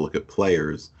we actually had to look at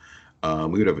players.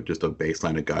 We would have just a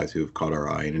baseline of guys who have caught our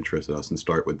eye and interested us, and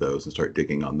start with those and start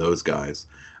digging on those guys.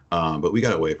 But we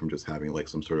got away from just having like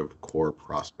some sort of core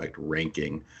prospect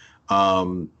ranking.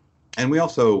 And we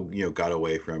also, got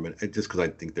away from it just because I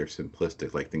think they're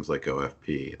simplistic, like things like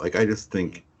OFP. Like, I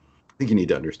think you need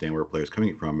to understand where a player's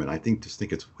coming from, and I think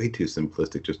it's way too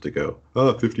simplistic just to go,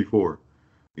 54.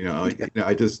 I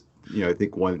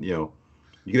think one, you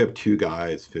could have two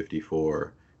guys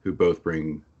 54 who both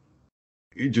bring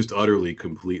just utterly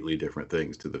completely different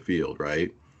things to the field,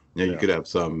 right? You could have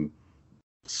some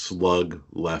slug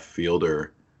left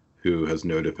fielder who has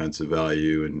no defensive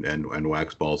value and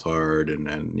whacks balls hard and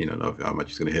know how much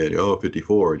he's going to hit.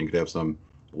 54. And you could have some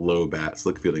low bat,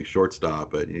 slick fielding shortstop,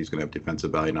 but he's going to have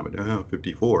defensive value. And I'm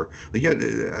 54. Like,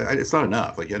 it's not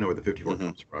enough. Like, know where the 54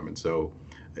 comes from. And so,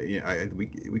 we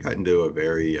got into a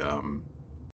very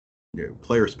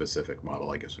player specific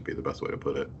model, I guess would be the best way to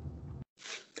put it.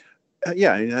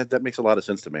 That makes a lot of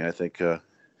sense to me. I think,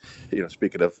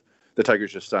 speaking of, the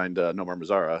Tigers just signed Nomar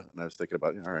Mazara, and I was thinking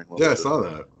about, all right. Well, I saw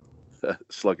that.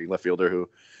 Slugging left fielder who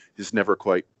has never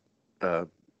quite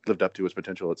lived up to his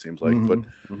potential, it seems like. But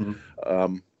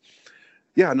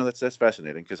that's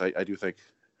fascinating, because I do think,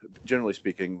 generally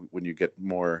speaking, when you get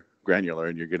more granular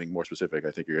and you're getting more specific,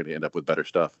 I think you're going to end up with better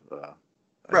stuff.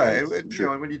 Right.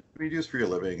 When you do this for your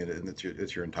living, and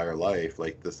it's your entire life,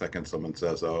 like the second someone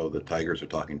says, "Oh, the Tigers are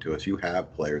talking to us," you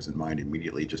have players in mind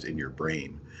immediately, just in your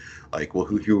brain. Like, well,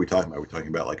 who are we talking about? Are we talking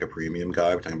about like a premium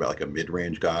guy? We're talking about like a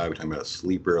mid-range guy? We're talking about a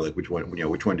sleeper? Like, which one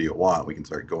do you want? We can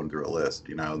start going through a list,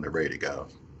 and they're ready to go.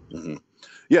 Mm-hmm.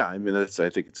 Yeah, I mean, I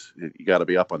think you got to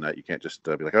be up on that. You can't just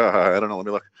be like, I don't know, let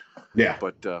me look. Yeah.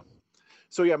 But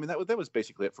so yeah, I mean, that was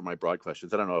basically it for my broad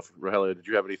questions. I don't know if Rogelio, did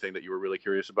you have anything that you were really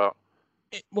curious about?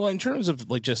 Well, in terms of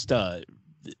like just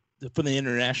from the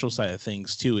international side of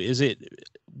things too, is it,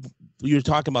 you were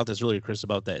talking about this earlier, Chris,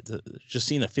 about that, just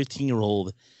seeing a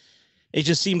 15-year-old, it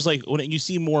just seems like when you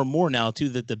see more and more now too,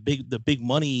 that the big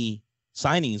money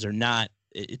signings are not,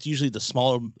 it's usually in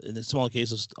the smaller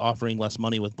cases offering less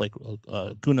money, with like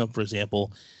Kuna, for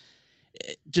example.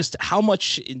 Just how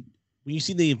much when you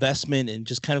see the investment, and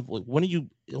just kind of like, when are you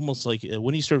almost like,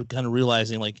 when you start kind of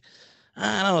realizing like,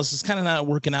 I don't know, this is kind of not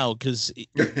working out, because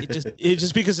it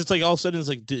just because it's like all of a sudden it's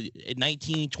like at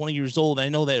 19, 20 years old. I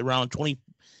know that around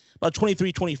about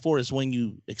 23, 24 is when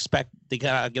you expect they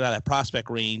gotta get out of that prospect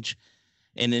range,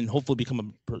 and then hopefully become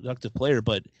a productive player.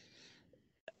 But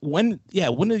when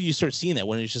do you start seeing that?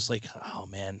 When it's just like, oh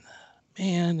man,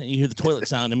 man, and you hear the toilet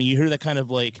sound. I mean, you hear that kind of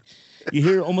like, you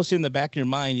hear almost in the back of your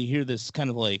mind, you hear this kind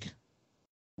of like,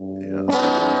 Yeah.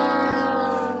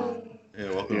 Yeah,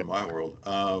 welcome to my world.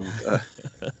 I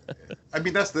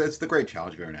mean, it's the great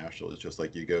challenge of international. It's just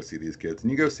like you go see these kids,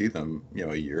 and you go see them,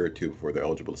 a year or two before they're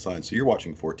eligible to sign. So you're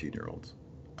watching 14-year-olds,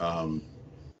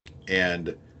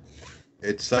 and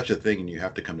it's such a thing, and you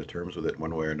have to come to terms with it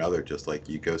one way or another. Just like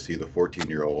you go see the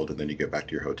 14-year-old, and then you get back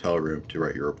to your hotel room to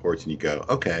write your reports, and you go,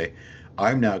 okay,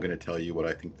 I'm now going to tell you what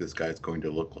I think this guy's going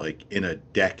to look like in a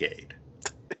decade.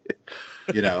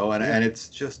 And it's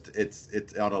just it's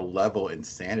on a level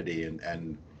insanity,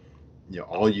 and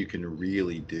all you can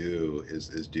really do is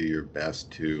do your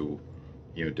best to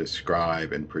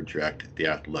describe and project the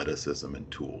athleticism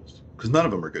and tools, because none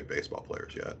of them are good baseball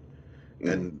players yet,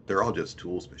 and they're all just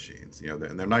tools machines, and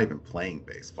they're not even playing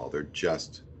baseball, they're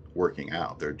just working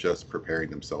out, they're just preparing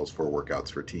themselves for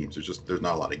workouts for teams. There's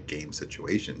not a lot of game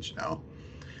situations,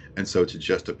 and so it's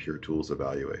just a pure tools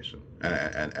evaluation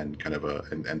and kind of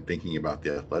and thinking about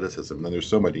the athleticism. And then there's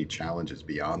so many challenges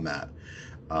beyond that.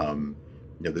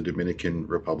 The Dominican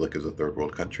Republic is a third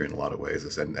world country in a lot of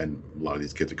ways, and a lot of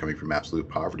these kids are coming from absolute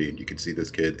poverty, and you can see this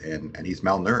kid and he's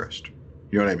malnourished.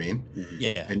 You know what I mean?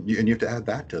 Yeah. And you have to add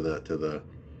that to the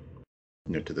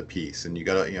piece. And you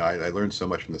gotta, I learned so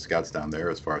much from the scouts down there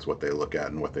as far as what they look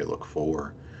at and what they look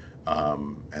for.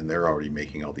 And they're already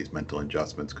making all these mental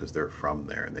adjustments because they're from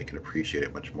there, and they can appreciate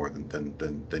it much more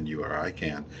than you or I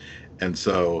can. And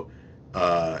so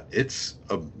it's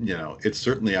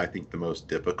certainly, I think, the most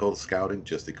difficult scouting,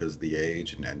 just because of the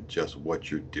age and just what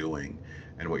you're doing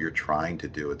and what you're trying to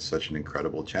do. It's such an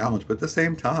incredible challenge, but at the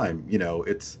same time,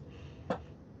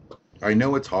 I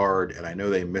know it's hard, and I know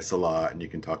they miss a lot, and you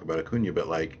can talk about Acuna, but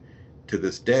like to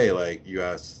this day, like you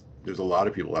ask, there's a lot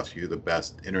of people ask you the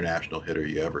best international hitter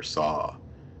you ever saw,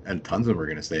 and tons of them are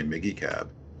going to say Miggy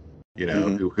Cab,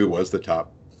 who was the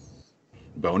top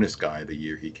bonus guy the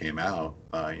year he came out.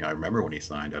 I remember when he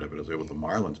signed out of it, was with the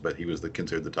Marlins, but he was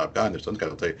considered the top guy, and there's some guys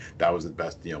will tell you that was the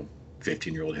best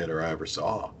 15-year-old hitter I ever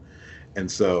saw.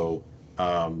 And so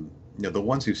the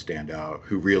ones who stand out,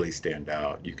 who really stand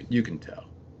out, you can tell.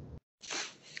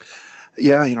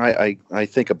 Yeah, I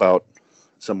think about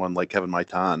someone like Kevin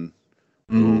Maitan,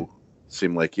 who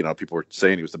seemed like, people were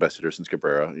saying he was the best hitter since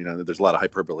Cabrera. There's a lot of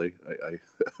hyperbole.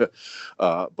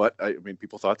 But I mean,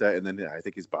 people thought that, and then I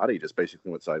think his body just basically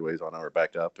went sideways on him or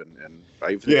backed up. And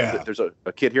there's a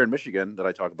kid here in Michigan that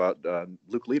I talk about,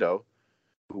 Luke Lito,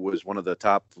 who was one of the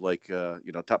top,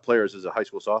 top players as a high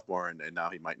school sophomore, and now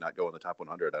he might not go in the top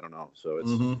 100. I don't know. So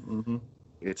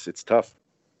it's tough.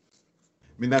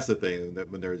 I mean, that's the thing, that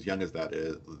when they're as young as that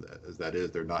is,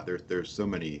 they're not, there's so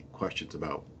many questions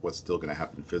about what's still going to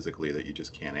happen physically that you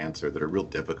just can't answer, that are real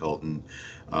difficult. And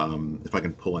if I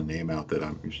can pull a name out that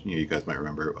you guys might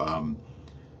remember,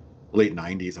 late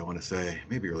 90s, I want to say,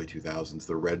 maybe early 2000s,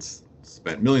 the Reds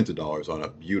spent millions of dollars on a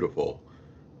beautiful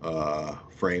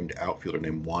framed outfielder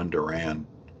named Juan Duran.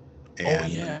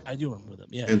 And, yeah, I do remember them.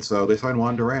 Yeah. And so they signed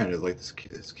Juan Duran. It's like,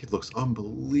 this kid looks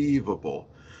unbelievable.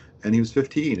 And he was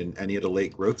 15, and he had a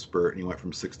late growth spurt, and he went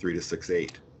from 6'3" to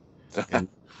 6'8",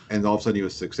 and all of a sudden he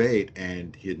was 6'8",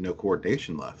 and he had no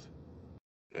coordination left.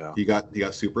 Yeah, he got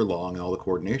super long, and all the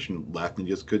coordination left, and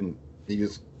he just couldn't.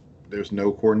 There's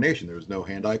no coordination. There was no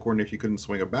hand-eye coordination. He couldn't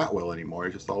swing a bat well anymore.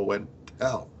 It just all went to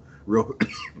hell, real quick.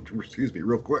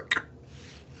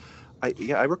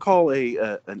 I recall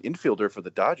an infielder for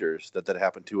the Dodgers that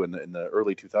happened to in the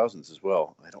early 2000s as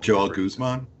well. Joel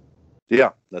Guzman. Yeah,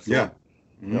 that's yeah.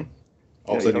 Mm-hmm. Yep.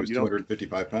 All of a sudden, he was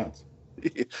 255 pounds.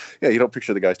 Yeah, you don't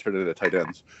picture the guys turning into tight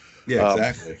ends. Yeah,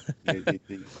 exactly.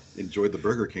 He enjoyed the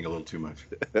Burger King a little too much.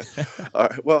 All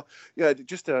right, well, yeah,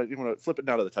 just you want to flip it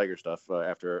now to the Tiger stuff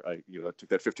after I took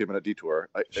that 15-minute detour.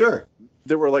 Sure.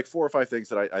 There were like 4 or 5 things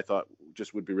that I thought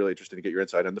just would be really interesting to get your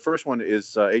insight on. The first one is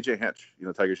AJ Hinch.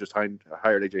 Tigers just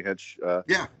hired AJ Hinch.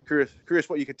 Yeah. Curious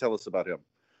what you could tell us about him.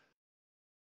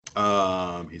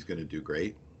 He's going to do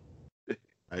great.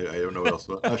 I don't know what else.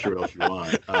 I'm not sure what else you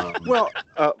want.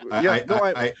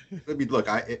 Look,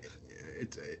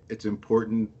 it's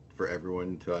important for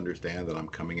everyone to understand that I'm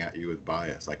coming at you with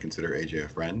bias. I consider AJ a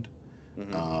friend,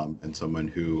 and someone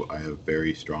who I have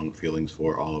very strong feelings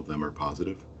for. All of them are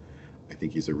positive. I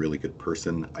think he's a really good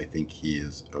person. I think he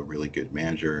is a really good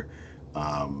manager.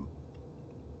 I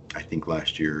think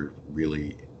last year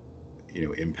really,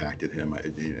 impacted him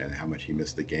and how much he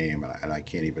missed the game. And I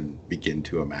can't even begin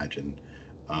to imagine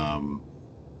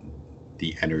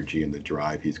the energy and the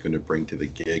drive he's going to bring to the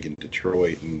gig in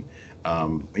Detroit. And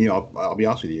I'll be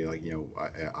honest with you,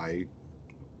 I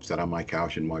sat on my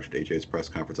couch and watched AJ's press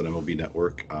conference on MLB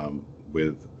Network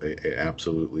with a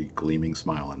absolutely gleaming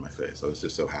smile on my face. I was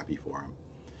just so happy for him.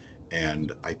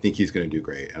 And I think he's going to do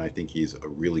great. And I think he's a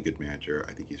really good manager.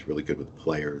 I think he's really good with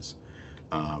players.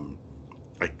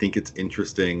 I think it's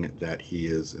interesting that he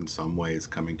is in some ways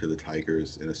coming to the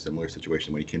Tigers in a similar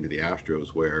situation when he came to the Astros,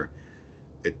 where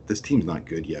this team's not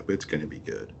good yet, but it's going to be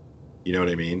good. You know what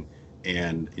I mean?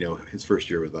 And, his first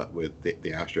year with the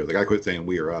Astros, like I quit saying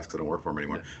we or us because I don't work for him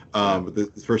anymore. But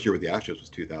his first year with the Astros was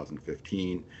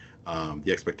 2015.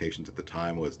 The expectations at the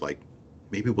time was like,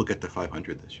 maybe we'll get to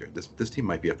 500 this year. This team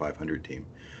might be a 500 team.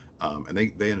 And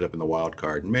they ended up in the wild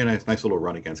card. And man, nice little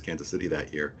run against Kansas City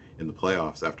that year in the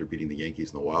playoffs after beating the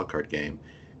Yankees in the wild card game.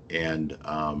 And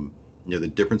the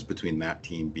difference between that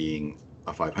team being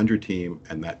a 500 team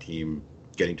and that team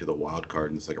getting to the wild card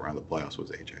in the second round of the playoffs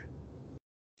was AJ.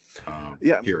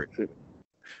 Period.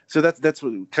 So that's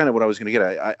kind of what I was going to get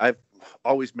at. I've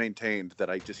always maintained that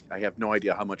I have no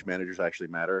idea how much managers actually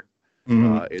matter.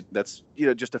 Mm-hmm. That's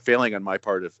just a failing on my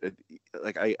part.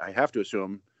 I have to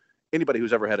assume anybody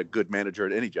who's ever had a good manager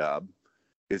at any job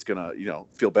is gonna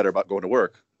feel better about going to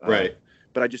work. Right.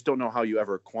 But I just don't know how you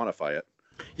ever quantify it.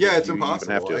 Yeah, it's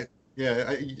impossible.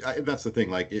 That's the thing.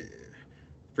 Like,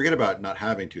 forget about not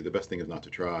having to. The best thing is not to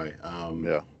try.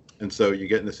 And so you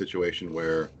get in a situation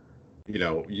where,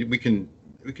 we can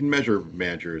measure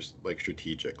managers like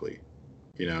strategically.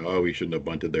 We shouldn't have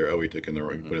bunted there. We took in the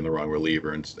wrong, put in the wrong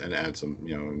reliever and add some,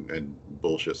 and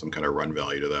bullshit some kind of run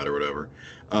value to that or whatever.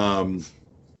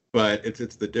 But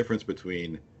it's the difference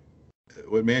between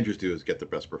what managers do is get the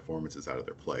best performances out of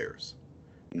their players.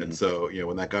 Mm-hmm. And so,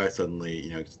 when that guy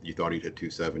suddenly, you thought he'd hit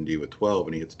 270 with 12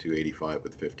 and he hits 285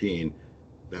 with 15,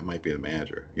 that might be the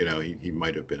manager. He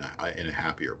might have been in a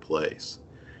happier place,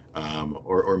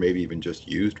 or maybe even just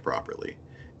used properly.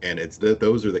 And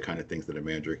those are the kind of things that a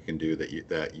manager can do that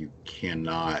you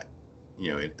cannot,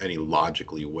 in any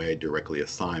logically way directly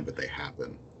assign, but they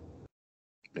happen.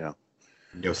 Yeah.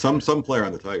 Some player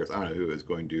on the Tigers, I don't know who, is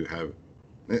going to have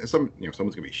someone's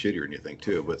going to be shittier than you think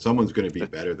too, but someone's going to be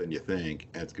better than you think,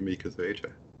 and it's going to be because of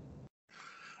AJ.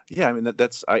 Yeah, I mean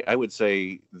that's I would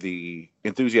say the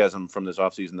enthusiasm from this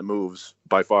offseason, the moves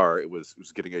by far, it was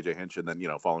getting AJ Hinch and then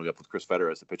following up with Chris Fetter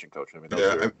as the pitching coach. I mean,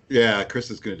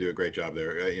 Chris is going to do a great job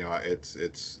there.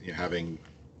 It's having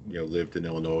lived in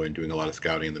Illinois and doing a lot of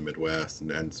scouting in the Midwest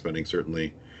and spending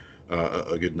certainly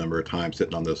a good number of time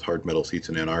sitting on those hard metal seats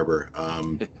in Ann Arbor.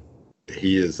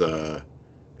 He is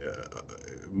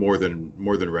more than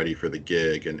ready for the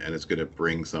gig, and it's going to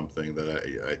bring something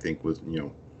that I think was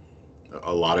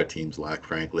a lot of teams lack.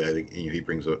 Frankly, I think he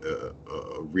brings a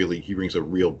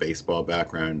real baseball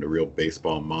background, a real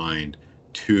baseball mind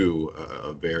to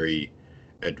a very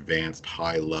advanced,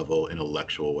 high level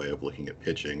intellectual way of looking at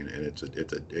pitching, and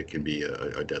it can be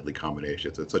a deadly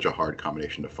combination. It's such a hard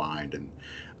combination to find, and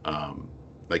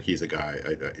he's a guy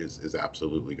is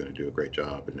absolutely going to do a great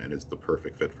job, and is the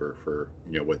perfect fit for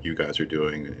what you guys are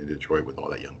doing in Detroit with all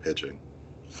that young pitching.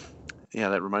 Yeah,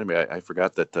 that reminded me. I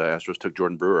forgot that Astros took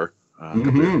Jordan Brewer a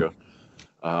couple years ago.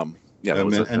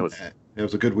 It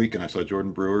was a good weekend. I saw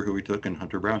Jordan Brewer, who we took, and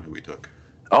Hunter Brown, who we took.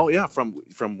 Oh yeah, from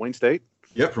Wayne State.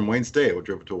 Yeah, from Wayne State. We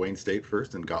drove to Wayne State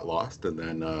first and got lost, and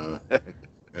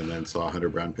then saw Hunter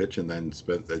Brown pitch, and then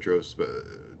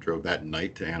drove that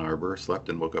night to Ann Arbor, slept,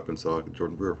 and woke up and saw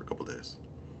Jordan Brewer for a couple of days.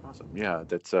 Awesome. Yeah,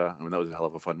 that's that was a hell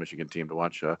of a fun Michigan team to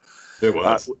watch. It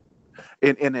was.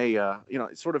 In a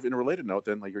sort of in a related note,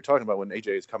 then, like you're talking about when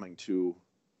AJ is coming to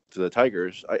the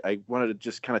Tigers, I wanted to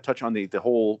just kind of touch on the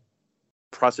whole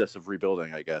process of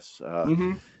rebuilding. I guess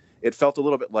It felt a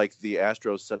little bit like the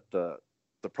Astros set the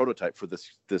prototype for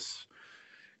this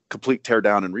complete tear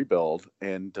down and rebuild.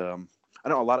 And I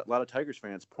know a lot of Tigers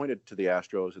fans pointed to the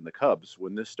Astros and the Cubs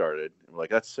when this started, and were like,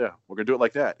 "That's we're gonna do it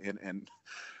like that." And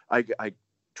I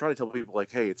try to tell people,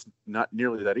 like, hey, it's not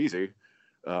nearly that easy.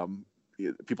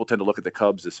 People tend to look at the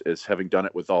Cubs as having done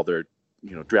it with all their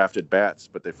drafted bats,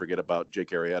 but they forget about Jake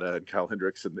Arrieta and Kyle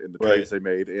Hendricks and the trades they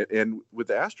made. And with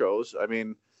the Astros, I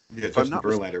mean, Justin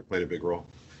Verlander played a big role.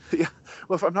 Yeah,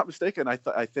 well, if I'm not mistaken,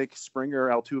 I think Springer,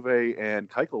 Altuve, and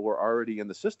Keuchel were already in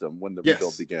the system when the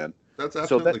rebuild began. That's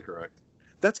absolutely correct.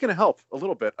 That's going to help a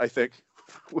little bit, I think,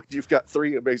 when you've got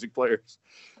three amazing players.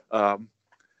 But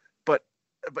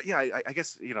yeah, I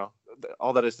guess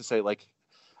all that is to say, like,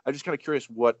 I'm just kind of curious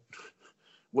what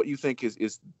you think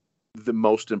is the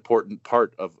most important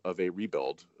part of a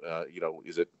rebuild.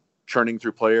 Is it churning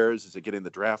through players? Is it getting the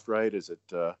draft right? Is it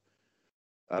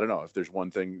I don't know if there's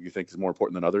one thing you think is more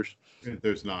important than others.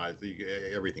 There's not.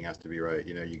 Everything has to be right.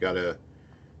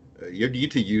 You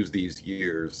need to use these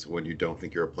years when you don't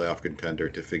think you're a playoff contender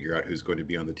to figure out who's going to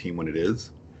be on the team when it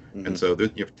is. Mm-hmm. And so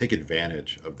you have to take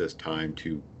advantage of this time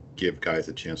to give guys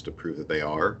a chance to prove that they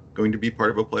are going to be part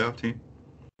of a playoff team.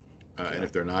 And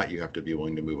if they're not, you have to be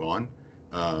willing to move on.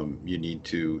 You need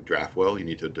to draft well. You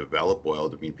need to develop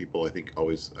well. I mean, people, I think,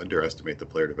 always underestimate the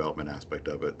player development aspect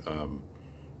of it.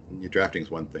 Drafting is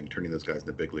one thing. Turning those guys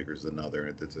into big leaguers is another.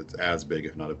 It's as big,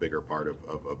 if not a bigger part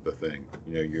of the thing.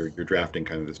 You know, you're drafting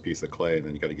kind of this piece of clay, and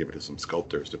then you got to give it to some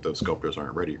sculptors. If those sculptors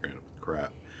aren't ready, you're going to end up with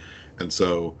crap. And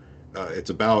so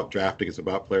it's about drafting. It's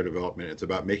about player development. It's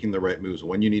about making the right moves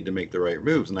when you need to make the right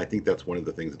moves. And I think that's one of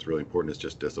the things that's really important is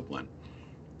just discipline.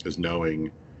 Is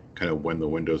knowing kind of when the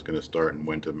window is going to start and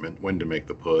when to make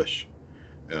the push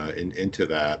into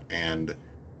that, and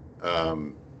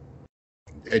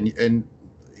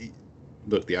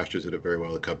look, the Astros did it very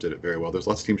well, the Cubs did it very well. There's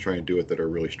lots of teams trying to do it that are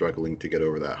really struggling to get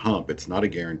over that hump. It's not a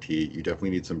guarantee. You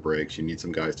definitely need some breaks. You need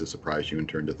some guys to surprise you and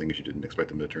turn to things you didn't expect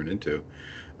them to turn into.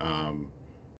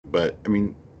 But I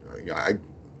mean,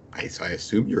 I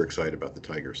assume you're excited about the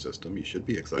Tiger system. You should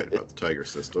be excited about the Tiger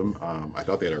system. I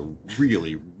thought they had a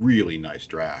really, really nice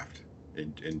draft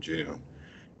in June,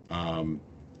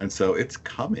 and so it's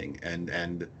coming.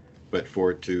 But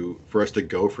for us to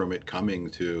go from it coming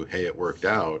to hey, it worked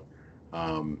out,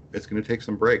 it's going to take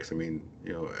some breaks. I mean,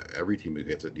 you know, every team who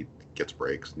gets it gets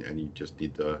breaks, and you just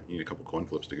need a couple coin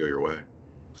flips to go your way.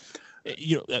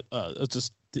 You know, it's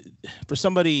just. For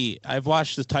somebody, I've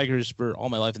watched the Tigers for all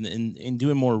my life, and in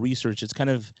doing more research, it's kind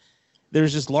of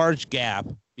there's this large gap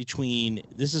between.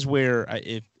 This is where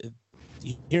if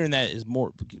hearing that is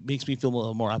more makes me feel a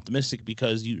little more optimistic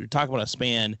because you're talking about a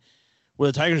span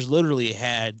where the Tigers literally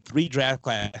had 3 draft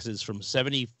classes from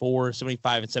 74,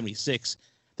 75, and 76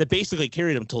 that basically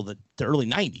carried them until the early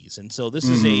 90s, and so this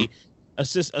is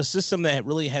a system that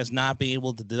really has not been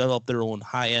able to develop their own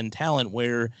high end talent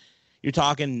where. You're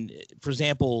talking, for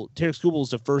example, Tarek Skubal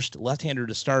is the first left-hander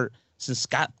to start since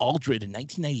Scott Aldred in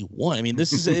 1991. I mean,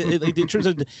 this is like in terms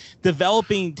of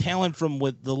developing talent from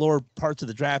what the lower parts of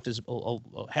the draft has a lot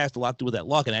to do with that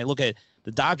luck. And I look at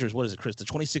the Dodgers. What is it, Chris? The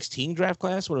 2016 draft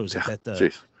class. What was it? That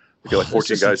jeez, we got like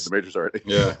 14 guys in the majors already.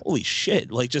 Yeah, holy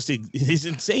shit! Like, just it's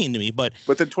insane to me. But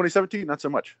then 2017, not so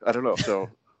much. I don't know. So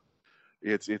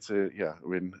it's a yeah. I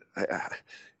mean,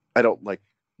 I don't like.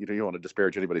 You know, you don't want to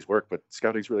disparage anybody's work, but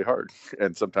scouting's really hard.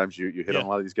 And sometimes you hit on a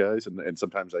lot of these guys, and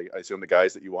sometimes I assume the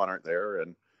guys that you want aren't there.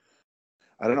 And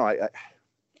I don't know.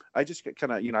 I just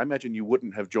kind of, you know, I imagine you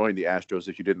wouldn't have joined the Astros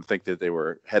if you didn't think that they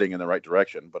were heading in the right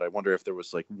direction. But I wonder if there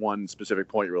was like one specific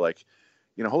point you were like,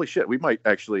 you know, holy shit, we might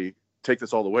actually take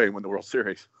this all the way and win the World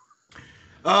Series.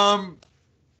 I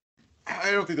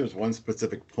don't think there's one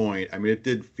specific point. I mean, it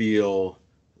did feel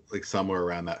like somewhere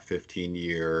around that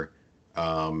 15-year.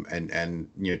 And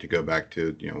you know, to go back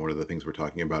to, you know, one of the things we're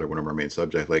talking about or one of our main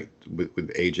subjects, like with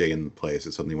AJ in place,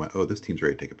 it suddenly went, oh, this team's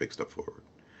ready to take a big step forward.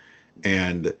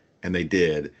 And they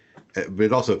did, but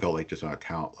it also felt like just on a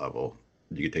talent level,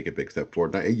 you could take a big step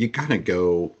forward. Now, you kind of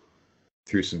go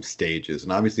through some stages.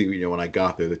 And obviously, you know, when I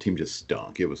got there, the team just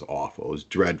stunk. It was awful. It was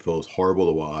dreadful. It was horrible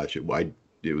to watch. It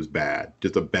was bad,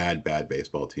 just a bad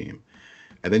baseball team.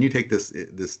 And then you take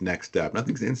this next step.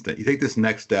 Nothing's instant. You take this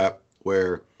next step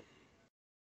where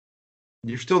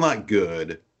you're still not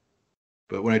good,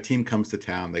 but when a team comes to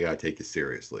town, they got to take you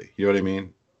seriously. You know what I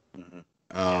mean?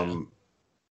 Mm-hmm.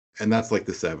 And that's like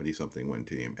the 70-something win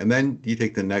team. And then you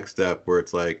take the next step where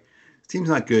it's like, this team's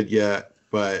not good yet,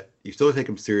 but you still take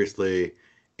them seriously,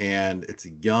 and it's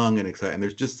young and exciting. And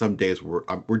there's just some days where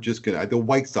we're just going to – the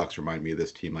White Sox remind me of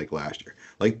this team like last year.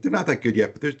 Like, they're not that good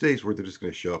yet, but there's days where they're just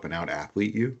going to show up and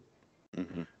out-athlete you.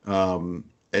 Mm-hmm.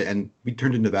 And we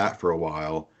turned into that for a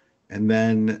while. And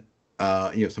then –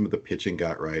 you know, some of the pitching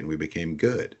got right and we became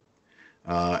good.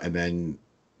 And then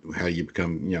how you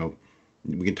become, you know,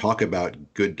 we can talk about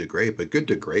good to great, but good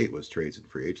to great was trades and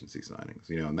free agency signings,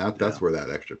 you know, and that's where that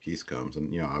extra piece comes.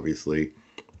 And, you know, obviously,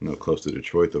 you know, close to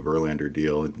Detroit, the Verlander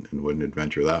deal and what an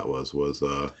adventure that was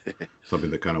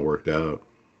something that kind of worked out.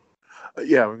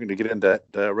 Yeah, we're going to get into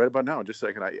that right about now in just a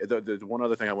second. The one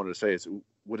other thing I wanted to say is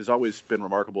what has always been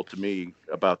remarkable to me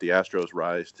about the Astros'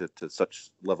 rise to such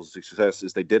levels of success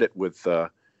is they did it with there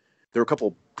were a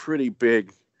couple pretty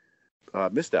big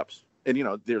missteps. And, you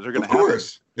know, they're going to happen. Of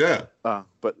course, yeah.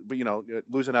 But, you know,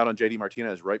 losing out on J.D.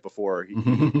 Martinez right before he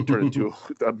turned into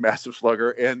a massive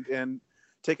slugger and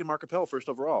taking Mark Appel first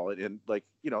overall. And, like,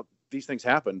 you know, these things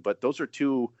happen. But those are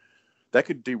two – that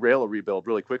could derail a rebuild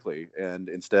really quickly, and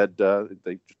instead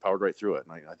they just powered right through it.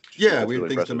 And we had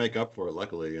really things to make up for it,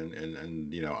 luckily.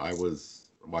 And you know, I was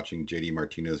watching J.D.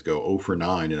 Martinez go 0 for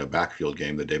 9 in a backfield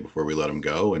game the day before we let him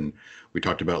go, and we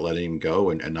talked about letting him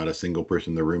go, and not a single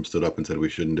person in the room stood up and said we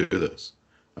shouldn't do this.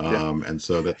 And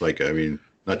so that's like, I mean,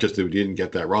 not just that we didn't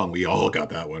get that wrong, we all got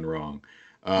that one wrong.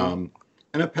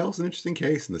 And Appel's an interesting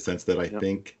case in the sense that I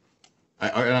think, I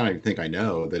don't even think I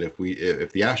know that if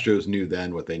the Astros knew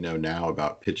then what they know now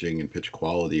about pitching and pitch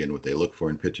quality and what they look for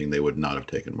in pitching, they would not have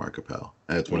taken Mark Appel.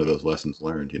 And it's one of those lessons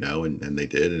learned, and they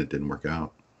did, and it didn't work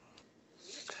out.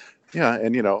 Yeah,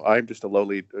 and I'm just a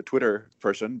lowly Twitter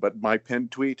person, but my pinned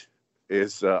tweet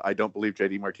is I don't believe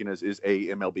JD Martinez is a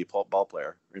MLB ball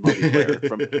player, MLB player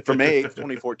from May 8th,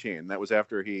 2014. That was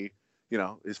after he,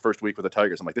 his first week with the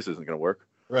Tigers. I'm like, this isn't going to work.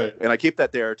 Right. And I keep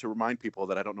that there to remind people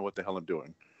that I don't know what the hell I'm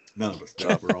doing. None of us do.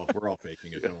 We're all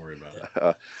faking it. Don't worry about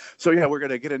it. So yeah, we're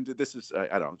going to get into this. Is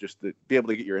I don't know, just to be able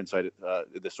to get your insight.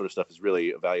 This sort of stuff is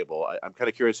really valuable. I'm kind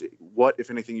of curious, what,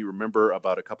 if anything, you remember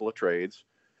about a couple of trades.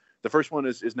 The first one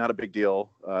is not a big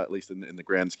deal, at least in the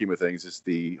grand scheme of things. Is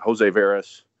the Jose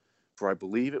Veras for, I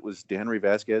believe it was Danry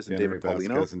Vasquez and David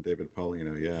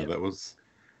Paulino. Yeah, that was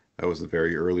a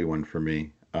very early one for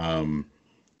me,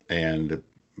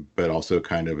 but also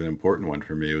kind of an important one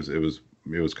for me.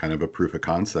 It was kind of a proof of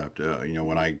concept.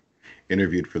 When I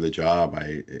interviewed for the job,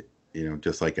 I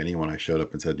just like anyone, I showed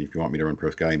up and said, if you want me to run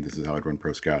pro scouting, this is how I'd run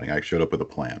pro scouting. I showed up with a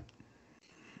plan,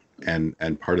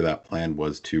 and part of that plan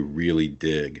was to really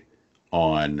dig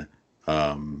on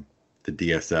the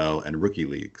DSL and rookie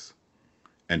leagues,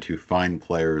 and to find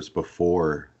players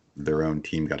before their own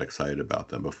team got excited about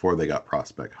them, before they got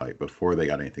prospect hype, before they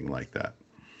got anything like that.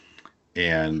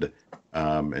 And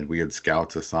we had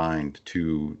scouts assigned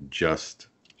to just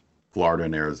Florida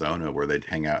and Arizona, where they'd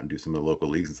hang out and do some of the local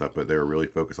leagues and stuff, but they were really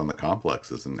focused on the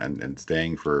complexes and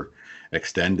staying for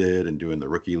extended and doing the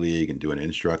rookie league and doing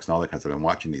instructs and all that kind of stuff, and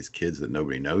watching these kids that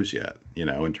nobody knows yet,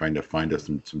 and trying to find us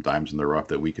some dimes in the rough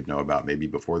that we could know about maybe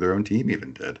before their own team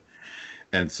even did.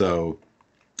 And so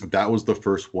that was the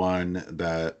first one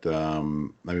that,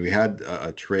 we had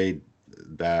a trade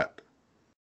that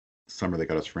summer that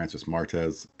got us Francis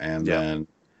Martes, and then,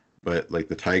 but like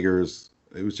the Tigers,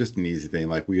 it was just an easy thing.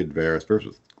 Like we had Veras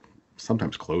was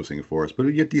sometimes closing for us, but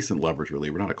he had decent leverage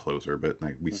reliever, not a closer, but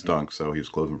like we stunk, so he was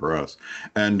closing for us.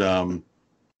 And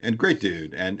great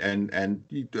dude, and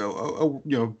worthy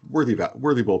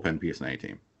bullpen piece in any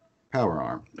team, power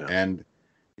arm. Yeah. And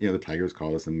the Tigers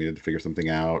called us and we had to figure something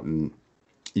out, and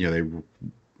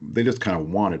they just kind of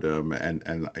wanted him, and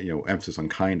emphasis on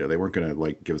kind of. They weren't going to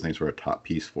like give us any sort of top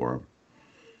piece for him.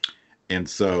 And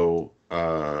so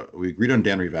we agreed on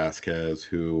Danry Vasquez,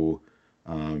 who,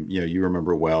 you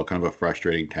remember well, kind of a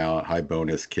frustrating talent, high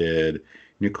bonus kid.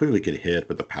 Clearly could hit,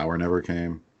 but the power never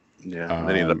came. Yeah, and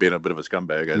then he ended up being a bit of a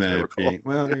scumbag.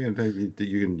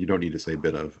 You don't need to say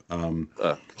bit of.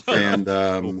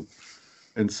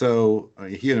 And so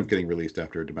he ended up getting released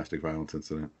after a domestic violence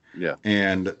incident. Yeah.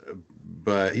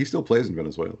 But he still plays in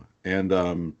Venezuela. And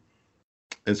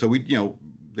so we,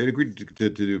 they'd agreed to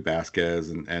do Vasquez,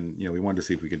 and we wanted to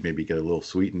see if we could maybe get a little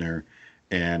sweetener.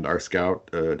 And our scout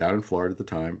down in Florida at the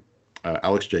time,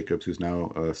 Alex Jacobs, who's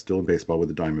now still in baseball with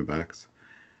the Diamondbacks,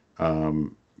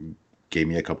 gave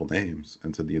me a couple names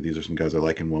and said, these are some guys I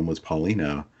like, and one was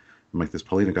Paulino. I'm like, this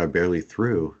Paulino guy barely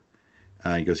threw.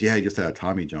 He goes, yeah, he just had a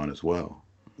Tommy John as well.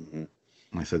 Mm-hmm.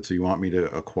 And I said, so you want me to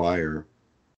acquire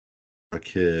a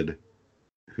kid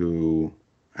who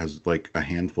has like a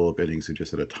handful of innings who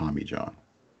just had a Tommy John?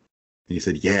 And he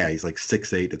said, yeah, he's like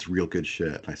 6'8", it's real good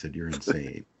shit. And I said, you're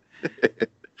insane.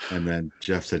 And then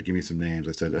Jeff said, give me some names.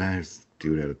 I said, this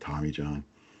dude had a Tommy John.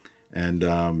 And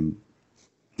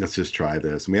let's just try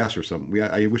this. And we asked for some,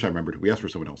 I wish I remembered, we asked for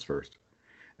someone else first.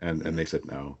 And they said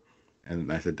no.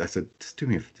 And I said, just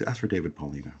ask for David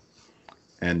Paulino.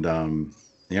 And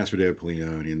he asked for David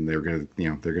Paulino, and they're going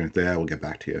to say, we'll get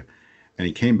back to you. And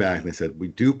he came back and they said, we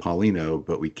do Paulino,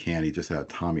 but we can't. He just had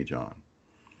Tommy John.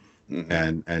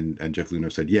 Mm-hmm. And Jeff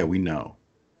Luhnow said, yeah, we know.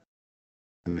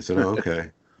 And they said, oh, okay.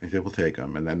 And he said, we'll take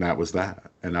him. And then that was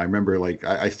that. And I remember, like,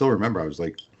 I still remember, I was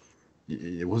like,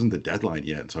 it wasn't the deadline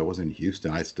yet. So I wasn't in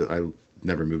Houston. I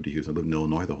never moved to Houston. I lived in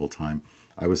Illinois the whole time.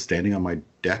 I was standing on my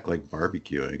deck, like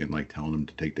barbecuing and like telling him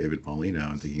to take David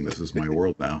Paulino and thinking this is my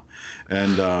world now.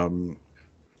 And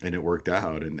it worked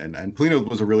out. And Paulino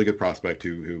was a really good prospect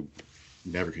who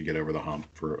never could get over the hump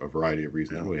for a variety of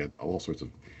reasons. Really had all sorts of,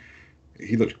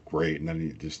 he looked great. And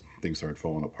then things started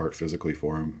falling apart physically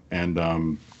for him.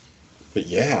 And, but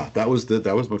yeah, that was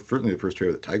certainly the first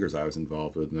trade with the Tigers I was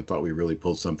involved with, and I thought we really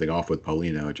pulled something off with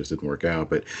Paulino. It just didn't work out,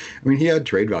 but I mean, he had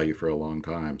trade value for a long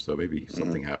time, so maybe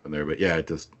something happened there. But yeah, it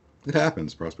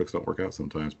happens. Prospects don't work out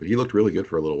sometimes, but he looked really good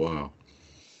for a little while.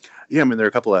 Yeah, I mean, there are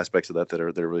a couple of aspects of that are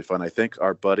really fun. I think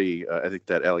our buddy, I think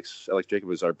that Alex Jacob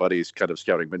was our buddy's kind of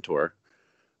scouting mentor,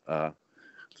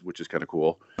 which is kind of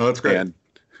cool. Oh, that's great.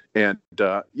 And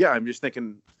yeah, I'm just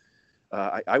thinking,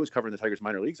 I was covering the Tigers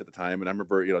minor leagues at the time, and I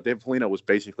remember, David Paulino was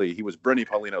basically, he was Brenny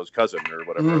Paulino's cousin or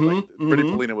whatever. Brenny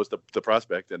Paulino was the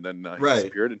prospect, and then he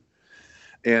disappeared.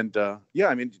 And yeah,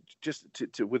 I mean, just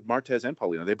to with Martez and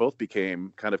Paulino, they both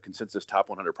became kind of consensus top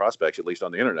 100 prospects, at least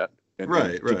on the internet. And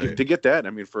to get that, I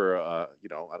mean, for I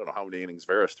don't know how many innings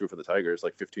Veras threw for the Tigers,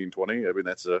 like 15, 20. I mean,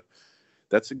 that's a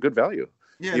good value.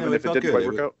 Yeah, even if it didn't quite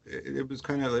work out. It was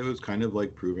kind of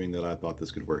like proving that I thought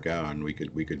this could work out, and we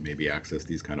could maybe access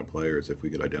these kind of players if we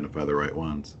could identify the right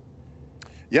ones.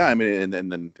 Yeah, I mean,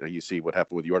 and then you see what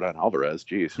happened with Yordan Alvarez.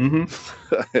 Geez, he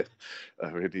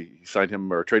signed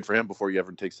him or trade for him before he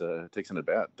ever takes an at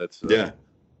bat. That's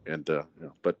and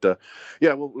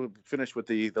yeah, we'll finish with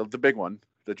the big one,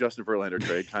 the Justin Verlander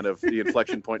trade, kind of the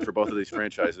inflection point for both of these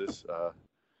franchises.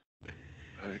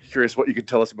 Curious what you could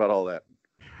tell us about all that.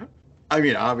 I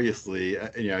mean, obviously,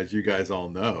 as you guys all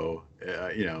know,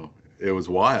 it was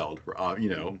wild.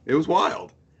 It was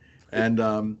wild. And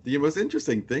the most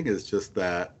interesting thing is just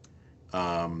that,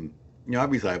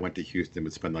 obviously, I went to Houston,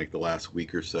 would spend like the last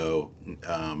week or so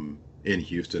in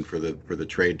Houston for the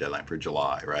trade deadline for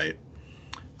July, right?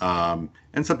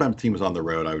 And sometimes the team was on the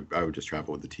road. I would just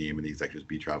travel with the team, and the executives would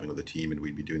be traveling with the team, and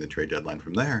we'd be doing the trade deadline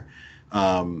from there.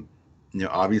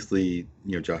 Obviously,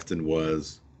 Justin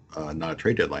was not a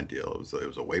trade deadline deal. It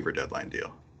was a waiver deadline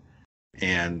deal.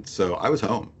 And so I was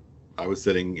home. I was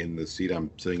sitting in the seat I'm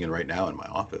sitting in right now in my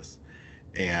office.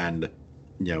 And,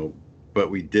 but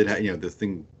we did have, this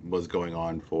thing was going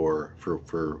on for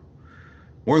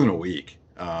more than a week.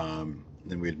 And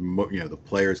we had, the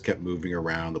players kept moving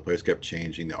around. The players kept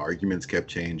changing. The arguments kept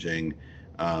changing.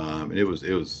 And it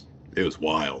was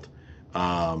wild.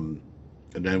 And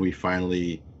then we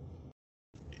finally,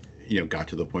 got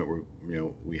to the point where,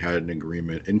 we had an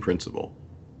agreement in principle.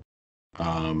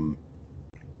 And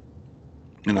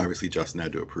obviously Justin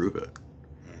had to approve it.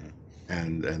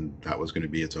 And that was going to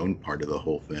be its own part of the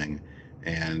whole thing.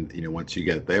 And, once you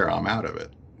get there, I'm out of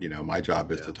it. My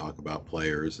job is to talk about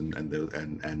players and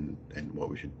what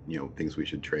we should, things we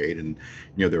should trade. And,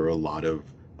 there were a lot of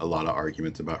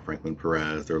arguments about Franklin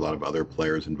Perez. There were a lot of other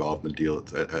players involved in the deal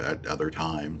at other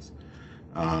times.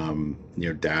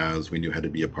 Daz, we knew had to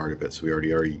be a part of it, so we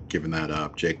already given that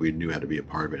up. Jake, we knew had to be a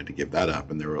part of it and to give that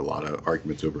up, and there were a lot of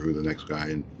arguments over who the next guy.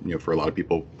 And for a lot of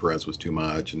people, Perez was too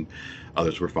much, and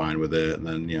others were fine with it. And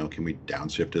then can we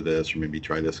downshift to this or maybe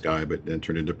try this guy? But then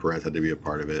turned into Perez had to be a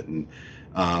part of it. And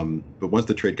but once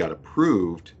the trade got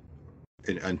approved,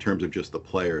 in terms of just the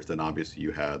players, then obviously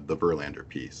you had the Verlander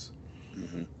piece,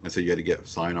 and so you had to get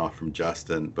sign off from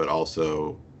Justin, but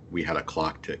also we had a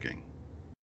clock ticking.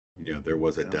 There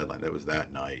was a deadline that was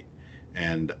that night.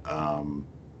 And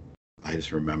I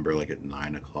just remember like at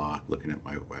 9:00 looking at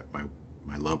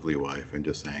my lovely wife and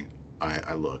just saying,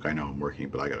 I look, I know I'm working,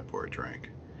 but I got to pour a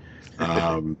drink.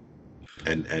 And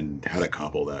had a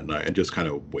couple that night and just kind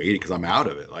of waiting because I'm out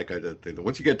of it. Like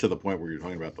once you get to the point where you're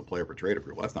talking about the player for trade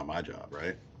approval, that's not my job,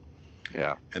 right?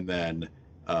 Yeah. And then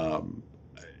I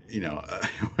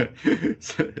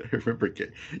remember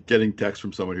getting texts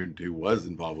from someone who was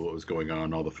involved with what was going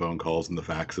on, all the phone calls and the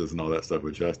faxes and all that stuff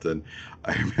with Justin.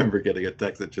 I remember getting a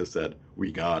text that just said, "We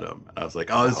got him." And I was like,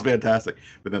 "Oh, this is fantastic!"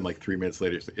 But then, like 3 minutes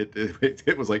later,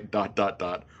 it was like ...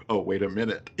 Oh, wait a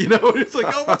minute. It's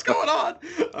like, oh, what's going on?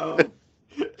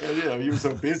 And he was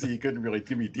so busy he couldn't really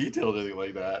give me details or anything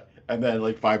like that. And then,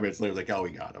 like 5 minutes later, like, "Oh,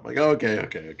 we got him." Like, oh,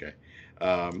 okay.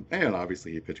 And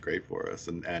obviously, he pitched great for us,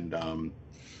 and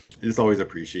I just always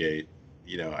appreciate,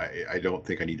 I don't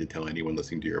think I need to tell anyone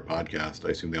listening to your podcast.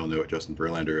 I assume they all know what Justin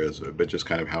Verlander is, but just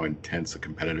kind of how intense a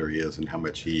competitor he is and how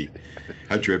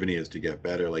driven he is to get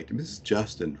better. Like, this is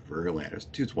Justin Verlander. This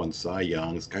dude's won Cy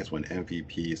Young. This guy's won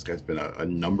MVP. This guy's been a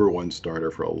number one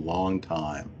starter for a long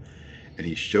time. And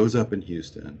he shows up in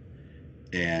Houston,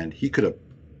 and he could have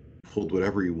pulled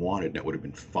whatever he wanted, and it would have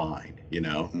been fine,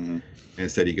 And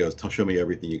instead he goes, "Show me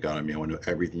everything you got on me. I want to know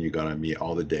everything you got on me,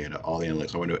 all the data, all the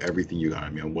analytics. I want to know everything you got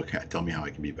on me. And tell me how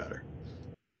I can be better."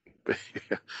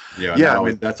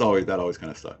 That always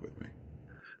kind of stuck with me.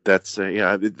 That's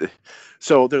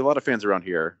So there are a lot of fans around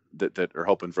here that are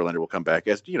hoping Verlander will come back.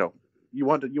 As you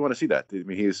want to see that. I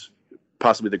mean, he's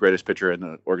possibly the greatest pitcher in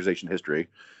the organization history.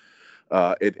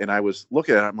 And I was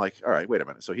looking at it, I'm like, all right, wait a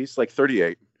minute. So he's like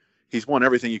 38. He's won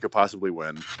everything you could possibly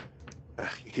win.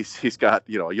 He's got,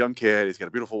 a young kid. He's got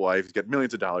a beautiful wife. He's got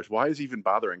millions of dollars. Why is he even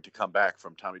bothering to come back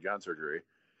from Tommy John surgery?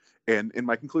 And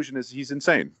my conclusion is he's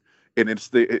insane. And it's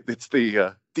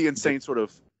the insane sort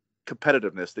of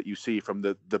competitiveness that you see from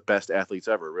the best athletes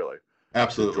ever, really.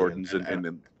 Absolutely. Jordans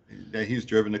and he's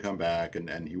driven to come back,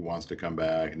 and he wants to come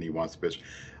back, and he wants to pitch.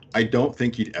 I don't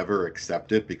think he'd ever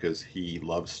accept it because he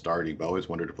loves starting. But I always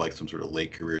wondered if like some sort of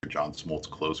late career John Smoltz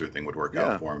closer thing would work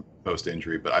out for him post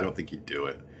injury. But I don't think he'd do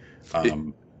it. I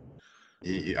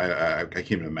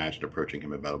can't even imagine approaching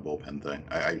him about a bullpen thing.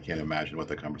 I can't imagine what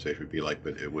the conversation would be like.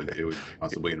 But it would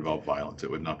possibly involve violence.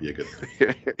 It would not be a good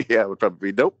thing. Yeah, it would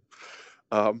probably be nope.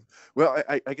 Well,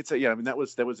 I could say, yeah. I mean, that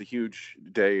was a huge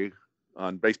day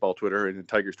on baseball Twitter and in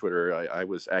Tigers Twitter. I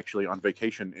was actually on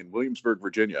vacation in Williamsburg,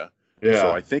 Virginia. Yeah.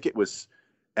 So I think it was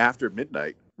after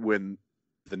midnight when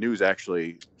the news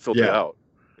actually filtered out.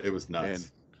 It was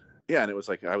nuts. And it was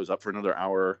like I was up for another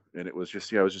hour, and it was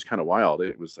just it was just kind of wild.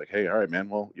 It was like, hey, all right, man.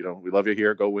 Well, we love you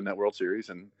here. Go win that World Series,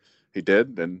 and he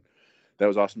did, and that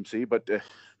was awesome to see. But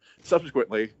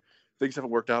subsequently, things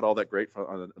haven't worked out all that great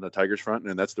on the Tigers front,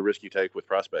 and that's the risk you take with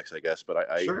prospects, I guess. But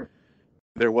Sure.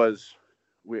 There was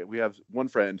we have one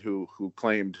friend who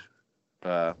claimed,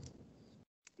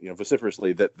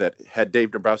 vociferously that had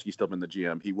Dave Dombrowski still been the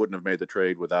GM, he wouldn't have made the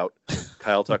trade without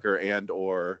Kyle Tucker and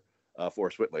or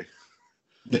Forrest Whitley.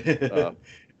 And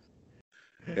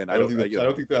I don't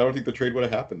think the trade would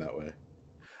have happened that way.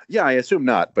 Yeah, I assume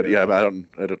not. But I don't.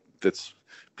 It's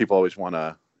people always want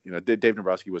to. Dave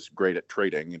Dombrowski was great at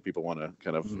trading, and people want to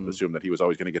kind of assume that he was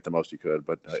always going to get the most he could.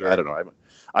 But I don't know.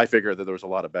 I figure that there was a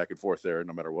lot of back and forth there,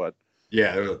 no matter what.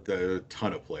 Yeah, there were a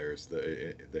ton of players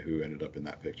who ended up in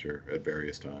that picture at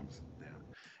various times. Yeah.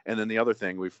 And then the other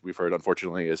thing we've heard,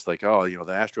 unfortunately, is like, the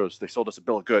Astros, they sold us a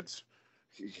bill of goods.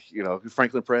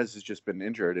 Franklin Perez has just been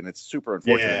injured, and it's super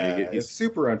unfortunate. Yeah, it's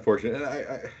super unfortunate. And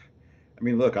I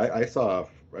mean, look, I saw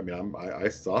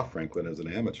Franklin as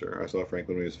an amateur. I saw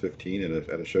Franklin when he was 15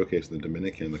 at a showcase in the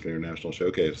Dominican, like an international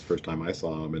showcase. First time I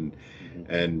saw him,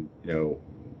 and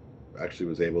actually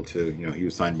was able to, he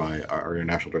was signed by our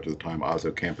international director at the time, Oz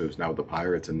Ocampo, who's now with the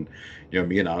Pirates, and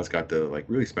me and Oz got to like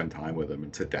really spend time with him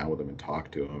and sit down with him and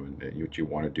talk to him and what you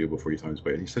want to do before you sign his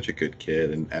play. He's such a good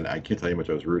kid, and I can't tell you how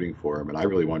much I was rooting for him, and I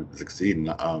really wanted to succeed. And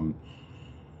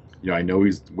I know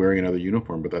he's wearing another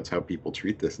uniform, but that's how people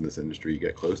treat this in this industry. You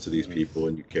get close to these people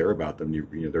and you care about them.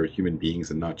 They're human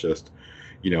beings and not just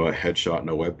a headshot and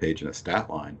a webpage and a stat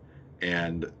line.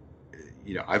 And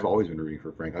I've always been rooting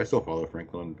for Frank. I still follow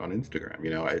Franklin on Instagram.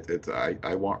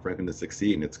 I want Franklin to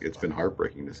succeed, and it's been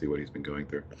heartbreaking to see what he's been going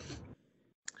through.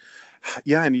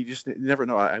 Yeah, and you never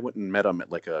know. I went and met him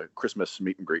at like a Christmas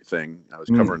meet and greet thing. I was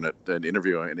covering an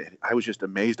interview, and I was just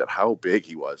amazed at how big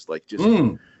he was. Like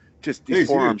just these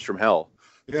forearms from hell.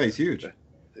 Yeah, he's huge.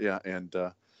 And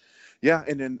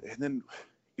then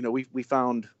we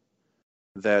found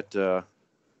that when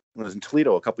I was in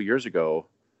Toledo a couple years ago,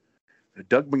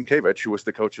 Doug Minkiewicz, who was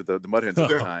the coach of the Mud Hens at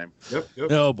the time,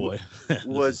 oh boy,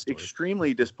 was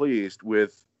extremely displeased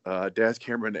with Daz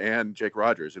Cameron and Jake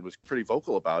Rogers. It was pretty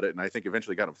vocal about it, and I think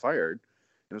eventually got him fired.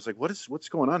 And it was like, what's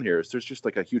going on here? Is there's just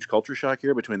like a huge culture shock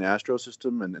here between the Astro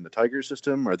system and the Tigers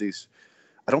system? Are these?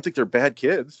 I don't think they're bad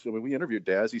kids. I mean, we interviewed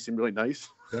Daz; he seemed really nice.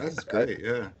 That's great,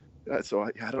 yeah. So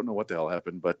I don't know what the hell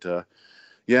happened, but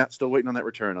still waiting on that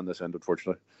return on this end,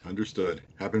 unfortunately. Understood.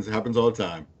 Happens all the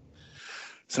time.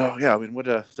 So, I mean,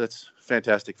 that's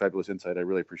fantastic, fabulous insight. I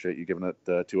really appreciate you giving it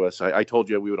to us. I told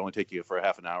you we would only take you for a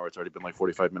half an hour. It's already been like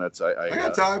 45 minutes. I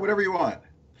got time, whatever you want.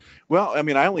 Well, I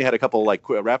mean, I only had a couple like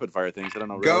rapid fire things. I don't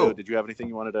know. Go. Did you have anything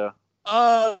you wanted to?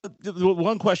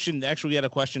 One question. Actually, we had a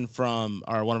question from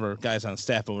one of our guys on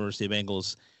staff at University of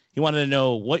Bengals. He wanted to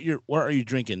know what are you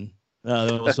drinking?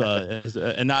 That was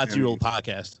a nod to your old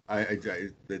podcast.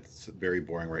 It's very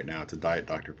boring right now. It's a Diet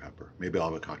Dr. Pepper. Maybe I'll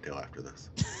have a cocktail after this.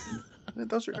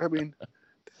 Those are, I mean,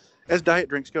 as diet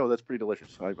drinks go, that's pretty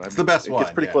delicious. It's the best one.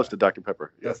 It's pretty close to Dr.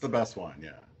 Pepper. Yeah. That's the best one.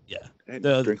 Yeah. Yeah. And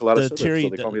drink a lot of soda, so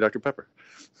they call me Dr. Pepper.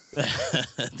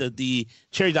 the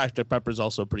cherry Dr. Pepper is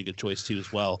also a pretty good choice too,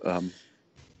 as well.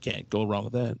 Can't go wrong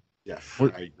with that. Yeah.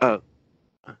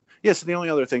 So the only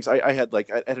other things I had,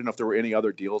 like, I don't know if there were any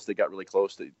other deals that got really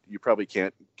close that you probably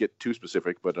can't get too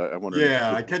specific, but I wonder.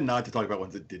 Yeah, I tend not to talk about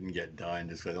ones that didn't get done,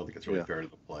 just because I don't think it's really fair to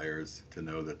the players to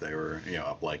know that they were,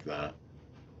 up like that.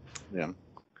 Yeah.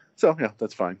 So,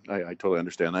 that's fine. I totally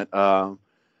understand that.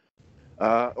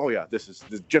 This is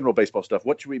the general baseball stuff.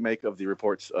 What should we make of the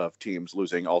reports of teams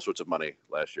losing all sorts of money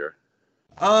last year?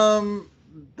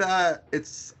 That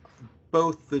it's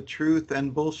both the truth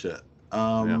and bullshit.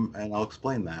 And I'll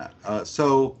explain that.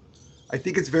 So I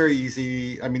think it's very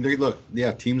easy. I mean,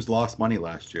 teams lost money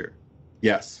last year.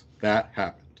 Yes, that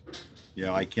happened.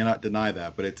 I cannot deny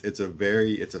that, but it's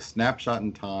a snapshot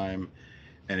in time,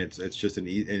 and it's just an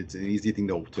easy thing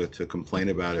to complain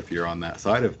about if you're on that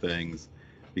side of things,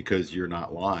 because you're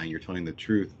not lying, you're telling the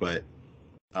truth. But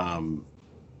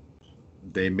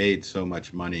they made so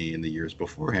much money in the years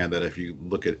beforehand that if you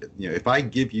look at, if I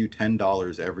give you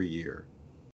 $10 every year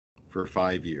for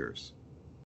 5 years,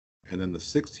 and then the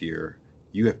 6th year,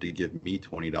 you have to give me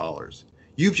 $20.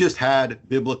 You've just had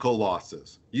biblical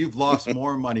losses. You've lost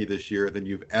more money this year than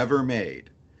you've ever made.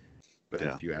 But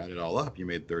if you add it all up, you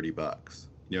made $30.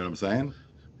 You know what I'm saying?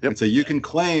 Yep. And so you can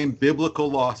claim biblical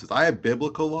losses. I have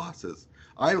biblical losses.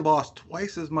 I lost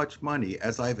twice as much money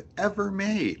as I've ever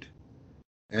made.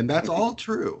 And that's all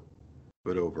true.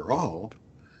 But overall,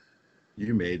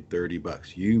 you made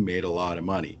 $30. You made a lot of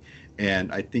money.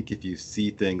 And I think if you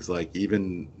see things like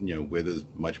even, with as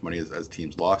much money as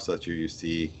teams lost last year, you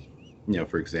see,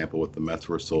 for example, what the Mets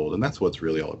were sold. And that's what's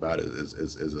really all about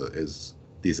is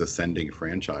these ascending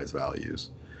franchise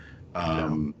values.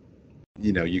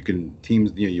 You can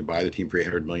teams, you buy the team for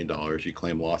 $800 million, you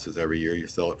claim losses every year, you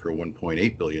sell it for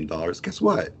 $1.8 billion. Guess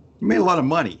what? You made a lot of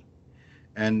money.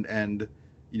 And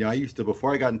I used to,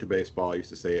 before I got into baseball, I used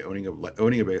to say owning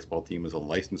a baseball team is a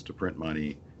license to print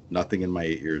money. Nothing in my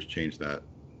 8 years changed that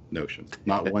notion.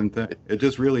 Not one thing. It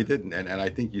just really didn't. And I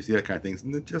think you see that kind of things,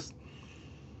 and it just,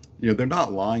 they're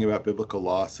not lying about biblical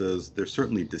losses. They're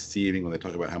certainly deceiving when they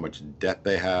talk about how much debt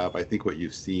they have. I think what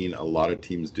you've seen a lot of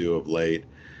teams do of late,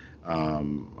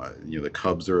 the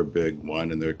Cubs are a big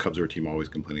one, and the Cubs are a team always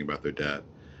complaining about their debt.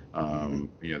 The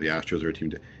Astros are a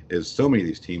team, is so many of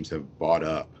these teams have bought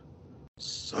up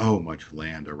so much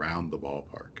land around the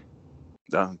ballpark.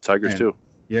 Tigers too.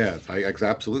 Yeah,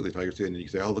 absolutely. Tigers too. And you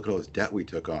say, oh, look at all this debt we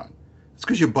took on. It's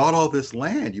because you bought all this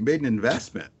land. You made an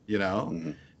investment,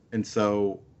 Mm-hmm. And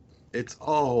so it's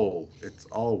all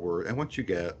worth. And once you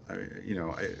get,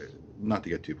 not to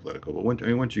get too political, but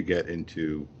once you get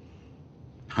into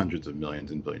hundreds of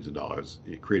millions and billions of dollars,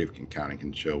 creative accounting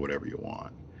can show whatever you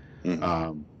want.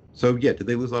 Mm-hmm. So yeah, did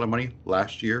they lose a lot of money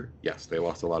last year? Yes, they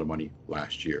lost a lot of money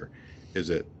last year. Is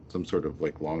it some sort of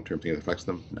like long-term thing that affects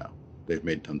them? No, they've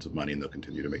made tons of money and they'll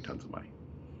continue to make tons of money.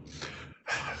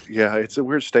 Yeah, it's a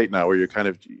weird state now where you're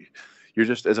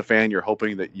just, as a fan, you're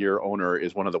hoping that your owner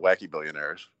is one of the wacky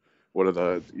billionaires. One of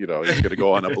the, he's going to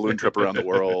go on a balloon trip around the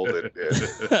world and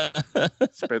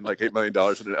spend like $8 million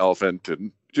on an elephant,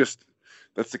 and just,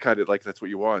 that's the kind of, that's what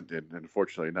you want. And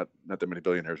unfortunately, not that many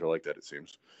billionaires are like that, it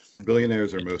seems.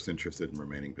 Billionaires are most interested in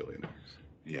remaining billionaires.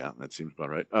 Yeah, that seems about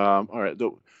right. All right.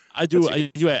 I do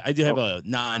have a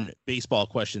non-baseball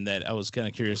question that I was kind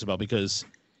of curious about, because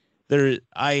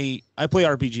I play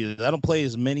RPGs. I don't play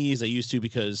as many as I used to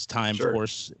because time, of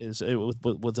course, is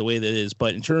with the way that it is.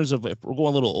 But in terms of, if we're going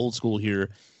a little old school here,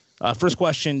 first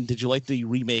question: did you like the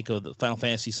remake of the Final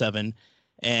Fantasy VII?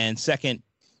 And second,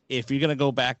 if you're gonna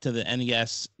go back to the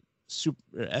NES,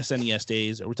 SNES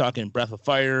days, are we talking Breath of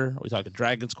Fire? Are we talking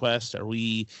Dragon's Quest? Are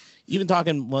we even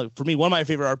talking? For me, one of my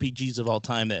favorite RPGs of all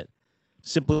time that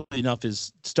simply enough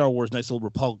is Star Wars: Knights of the Old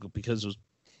Republic, because it was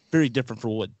very different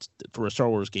for a Star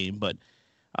Wars game. But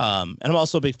and I'm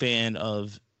also a big fan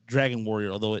of Dragon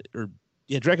Warrior,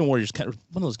 Dragon Warrior is kind of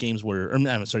one of those games where,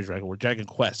 Dragon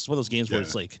Quest. It's one of those games where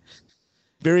it's like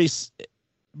very,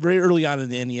 very early on in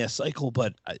the NES cycle,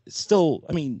 but still,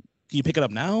 I mean, do you pick it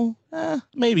up now?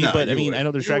 Maybe, no, but I mean, I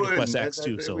know there's Dragon Quest X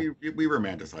too. So we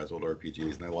romanticize old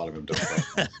RPGs, and a lot of them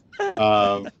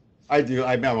don't. I do.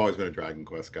 I've always been a Dragon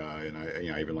Quest guy, and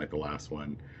I even like the last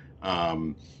one.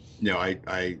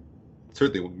 I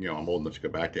certainly, I'm old enough to go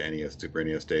back to NES, Super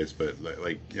NES days, but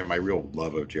my real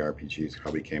love of JRPGs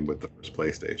probably came with the first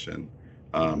PlayStation,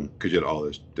 because you had all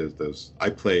those. I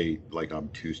play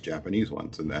obtuse Japanese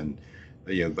ones, and then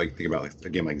think about a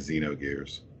game like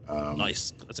Xenogears.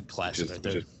 Nice, that's a classic.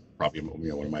 Which is probably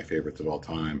one of my favorites of all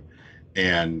time.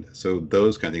 And so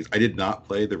those kind of things. I did not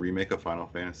play the remake of Final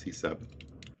Fantasy VII.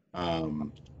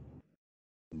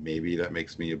 Maybe that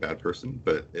makes me a bad person,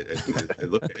 but it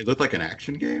looked like an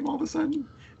action game all of a sudden,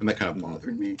 and that kind of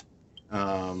bothered me.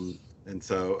 And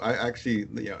so I actually,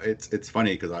 it's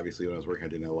funny because obviously when I was working, I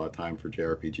didn't have a lot of time for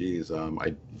JRPGs.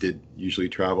 I did usually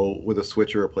travel with a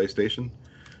Switch or a PlayStation,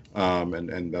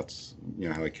 and that's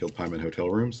how I killed time in hotel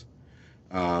rooms.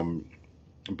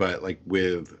 But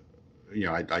with,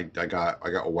 I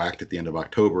got whacked at the end of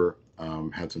October,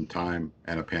 had some time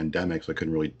and a pandemic, so I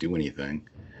couldn't really do anything.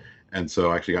 And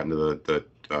so I actually got into the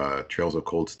Trails of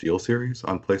Cold Steel series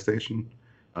on PlayStation,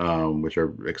 which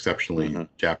are exceptionally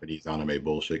Japanese anime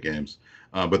bullshit games.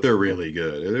 But they're really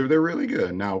good. They're really good.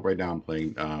 And right now I'm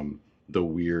playing the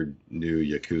weird new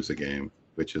Yakuza game,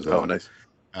 which is nice.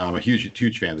 I'm a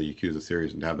huge fan of the Yakuza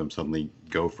series, and to have them suddenly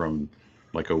go from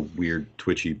a weird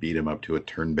twitchy beat 'em up to a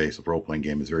turn-based role-playing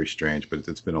game is very strange, but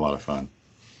it's been a lot of fun.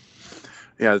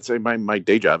 Yeah, my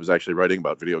day job is actually writing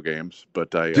about video games,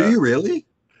 but Do you really?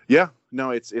 Yeah,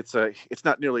 it's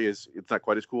not nearly as it's not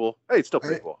quite as cool. Hey, it's still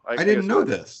pretty cool. I didn't know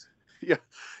this. Yeah.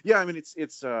 I mean,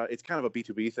 it's kind of a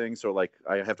B2B thing. So like,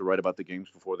 I have to write about the games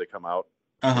before they come out,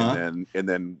 and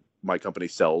then my company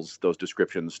sells those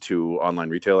descriptions to online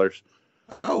retailers.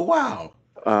 Oh wow!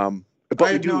 But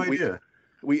I had no idea.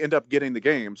 We end up getting the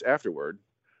games afterward.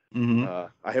 Mm-hmm.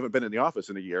 I haven't been in the office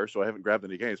in a year, so I haven't grabbed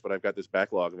any games. But I've got this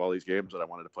backlog of all these games that I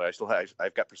wanted to play.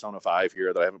 I've got Persona 5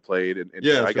 here that I haven't played, and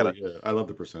I love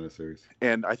the Persona series.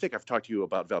 And I think I've talked to you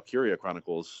about Valkyria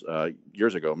Chronicles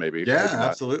years ago, maybe. Yeah,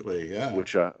 absolutely. Yeah,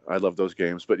 which I love those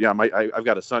games. But yeah, I've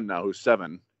got a son now who's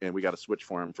 7, and we got a Switch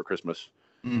for him for Christmas,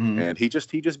 and he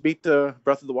just beat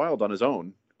Breath of the Wild on his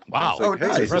own. Wow, nice.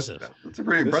 That's impressive. That's a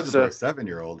pretty impressive for a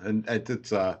 7-year-old, and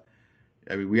it's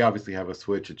I mean, we obviously have a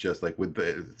Switch. It's just like with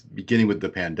the beginning with the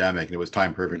pandemic, and it was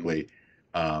timed perfectly.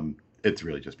 It's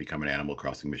really just become an Animal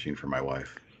Crossing machine for my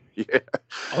wife. Yeah.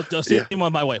 Oh, same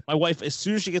on my wife. My wife, as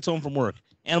soon as she gets home from work,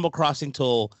 Animal Crossing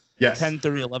till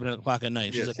 10:30, 11 o'clock at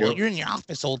night. She's like, "Well, you're in the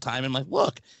office all the time." I'm like,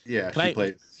 "Look." Yeah,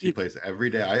 she plays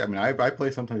every day. I play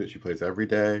sometimes, but she plays every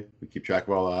day. We keep track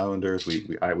of all the islanders.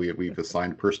 We've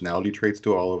assigned personality traits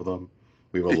to all of them.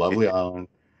 We have a lovely island.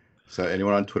 So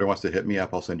anyone on Twitter wants to hit me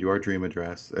up, I'll send you our dream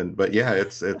address. But yeah,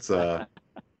 it's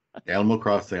Animal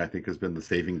Crossing, I think, has been the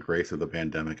saving grace of the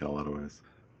pandemic in a lot of ways.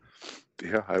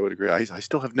 Yeah, I would agree. I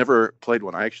still have never played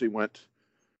one. I actually went,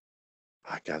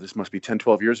 God, this must be 10,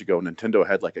 12 years ago. Nintendo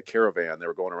had like a caravan. They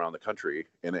were going around the country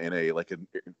in a like an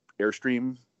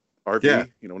Airstream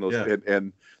RV, one of those,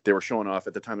 and they were showing off,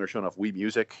 at the time they were showing off Wii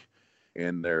Music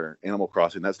and their Animal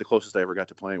Crossing. That's the closest I ever got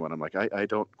to playing one. I'm like, I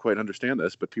don't quite understand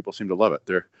this, but people seem to love it.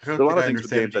 There are a lot of things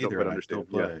with games I don't quite understand.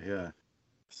 Yeah.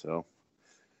 So,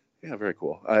 yeah, very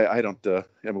cool. I don't. I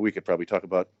mean, we could probably talk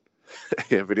about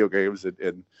video games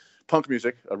and punk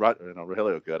music.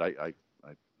 Rogelio good. I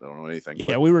don't know anything.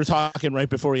 Yeah, we were talking right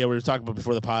before. Yeah, we were talking about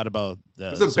before the pod about.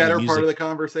 It's a better part of the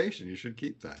conversation. You should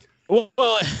keep that. Well,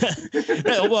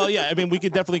 yeah. I mean, we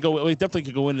definitely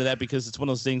could go into that, because it's one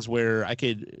of those things where I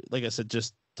could, like I said,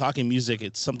 just talking music.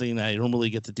 It's something that I don't really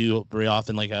get to do very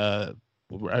often. Like, I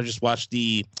just watched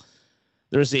it's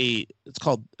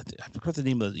called, I forgot the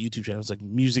name of the YouTube channel. It's like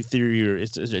Music Theory, or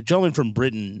it's a gentleman from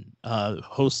Britain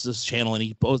hosts this channel, and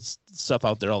he posts stuff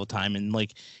out there all the time. And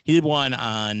like, he did one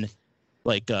on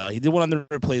the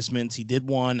Replacements. He did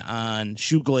one on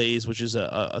shoegaze, which is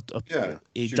a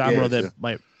genre that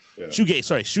shoegaze.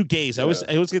 Yeah.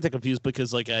 I always get that confused,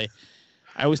 because like I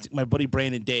always, my buddy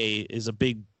Brandon Day is a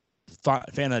big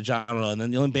fan of genre, and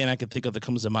then the only band I can think of that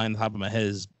comes to mind on the top of my head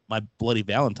is My Bloody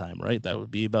Valentine, right? That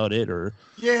would be about it. Or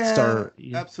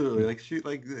absolutely, like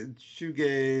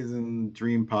shoegaze and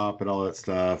dream pop and all that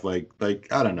stuff. Like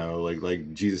I don't know,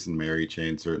 like Jesus and Mary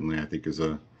Chain certainly I think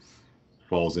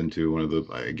falls into one of the,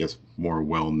 I guess, more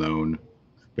well-known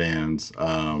bands.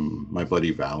 My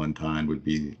Bloody Valentine would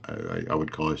be, I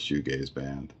would call a shoegaze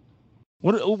band.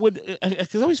 Because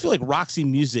I always feel like Roxy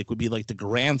Music would be like the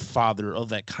grandfather of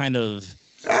that kind of.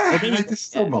 This is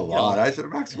so melodic. I said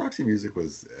Roxy Music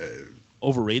was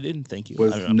overrated. Thank you.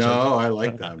 I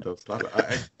like them. Don't stop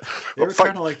it. They were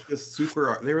kind of like this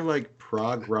super. They were like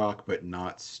prog rock, but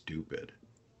not stupid.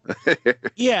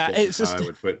 Yeah, it's just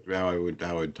how I would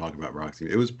talk about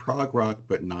Roxy. It was prog rock,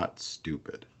 but not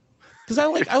stupid. Because I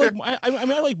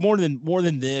like more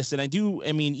than this, and I do.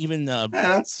 I mean, even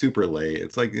that's super late.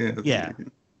 It's like yeah.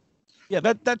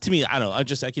 That to me, I don't know. It's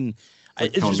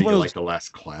just one of like the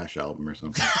last Clash album or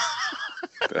something.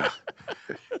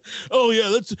 Oh yeah,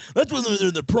 that's when they're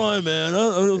in the prime, man.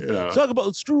 Talk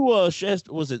about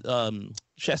Shasta. Was it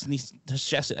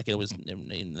Shasta? I can't always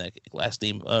name that last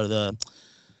name. The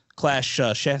Clash.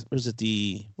 Shasta. Was it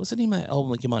what's the name of that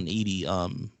album that came out in '80?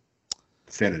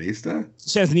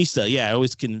 Sandinista. Yeah, I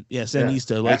always can. Yeah,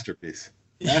 Sandinista. Yeah, masterpiece.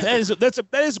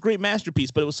 That is a great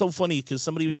masterpiece. But it was so funny because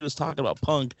somebody was talking about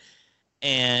punk,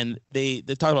 and they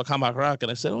talked about combat rock, and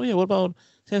I said, "Oh yeah, what about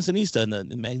Sandinista and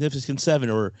the Magnificent Seven,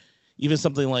 or even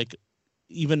something like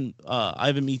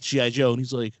Ivan Meets G.I. Joe?" And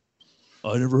he's like,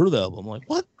 "I never heard of that album." I'm like,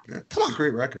 "What? Come on, it's a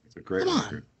great record. It's a great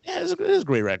record. Yeah, it is a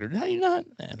great record. How you not?"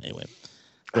 Anyway.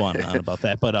 Go on about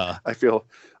that, but I feel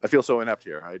so inept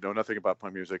here. I know nothing about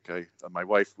punk music. My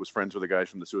wife was friends with the guys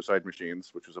from the Suicide Machines,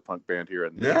 which was a punk band here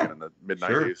in the mid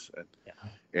 '90s,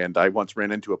 and I once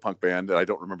ran into a punk band, and I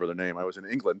don't remember their name. I was in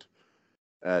England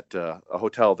at a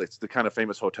hotel. It's the kind of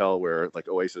famous hotel where like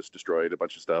Oasis destroyed a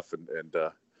bunch of stuff, and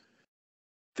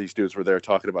these dudes were there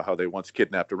talking about how they once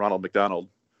kidnapped a Ronald McDonald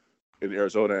in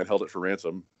Arizona and held it for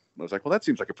ransom. I was like, well, that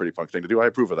seems like a pretty punk thing to do. I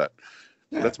approve of that.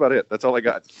 Yeah. That's about it. That's all I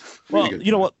got. Well,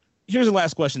 you know what? Here's the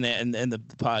last question and the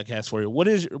podcast for you. What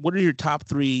are your top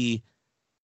 3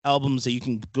 albums that you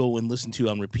can go and listen to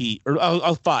on repeat, or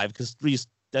I'll 5 because 3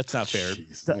 that's not fair.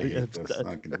 Jeez,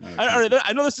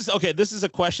 I know this is okay. This is a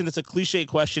question. It's a cliche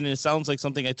question, and it sounds like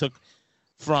something I took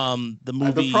from the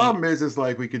movie. The problem is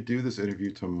like we could do this interview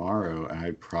tomorrow, and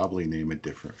I'd probably name a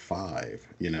different 5.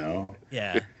 You know?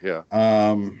 Yeah. Yeah.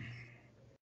 I'm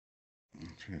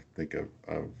trying to think of.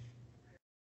 I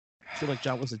feel like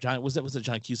was a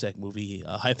John Cusack movie,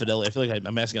 High Fidelity. I feel like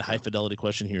I'm asking a high fidelity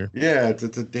question here. Yeah, it's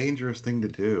a dangerous thing to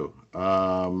do.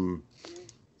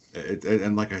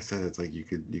 And like I said, it's like you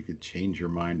could change your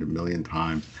mind a million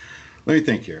times. Let me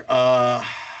think here. I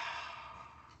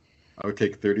would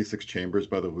take 36 Chambers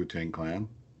by the Wu-Tang Clan.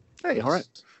 Hey, all right.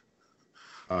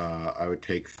 I would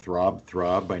take Throb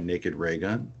Throb by Naked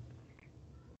Raygun.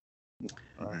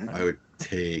 All right. I would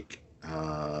take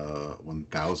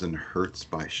 1000 Hertz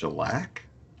by Shellac.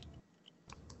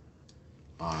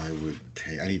 I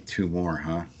need 2 more,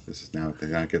 huh? This is now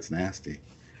it gets nasty.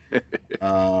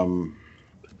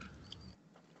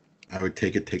 I would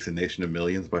take It Takes a Nation of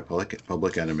Millions by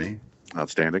Public Enemy.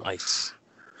 Outstanding. Nice.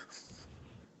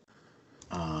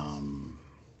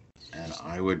 And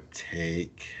I would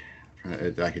take.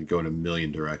 I could go in a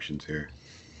million directions here.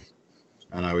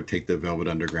 And I would take the Velvet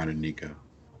Underground and Nico.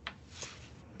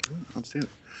 Outstanding.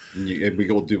 And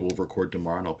we'll record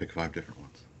tomorrow, and I'll pick 5 different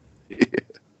ones.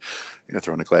 Yeah,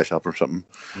 throwing a Clash album or something.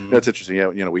 That's interesting. Yeah,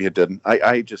 we had done.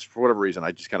 I just, for whatever reason,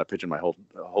 I just kind of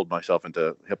hold myself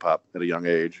into hip hop at a young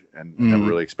age, and never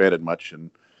really expanded much. And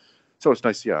so it's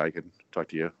nice. Yeah, I could talk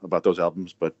to you about those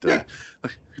albums, but yeah,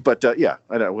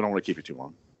 we don't want to keep you too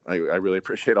long. I really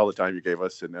appreciate all the time you gave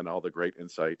us and all the great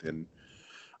insight. And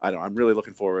I'm really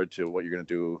looking forward to what you're going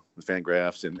to do with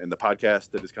FanGraphs and the podcast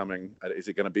that is coming. Is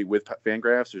it going to be with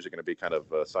FanGraphs, or is it going to be kind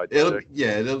of a side project?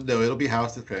 It'll be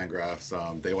housed at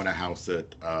FanGraphs. They want to house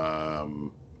it.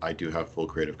 I do have full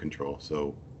creative control,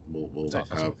 so we'll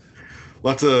have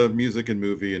lots of music and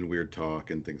movie and weird talk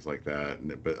and things like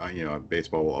that. But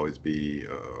baseball will always be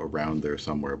around there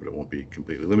somewhere, but it won't be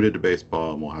completely limited to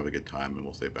baseball. And we'll have a good time, and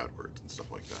we'll say bad words and stuff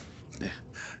like that.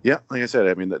 Yeah, like I said,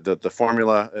 I mean the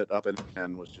formula at Up and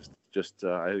N was just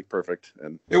I think perfect,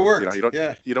 and it worked.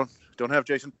 You don't have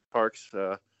Jason Parks.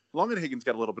 Longenhagen's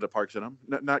got a little bit of Parks in him.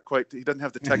 Not quite. He doesn't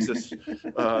have the Texas.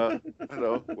 I don't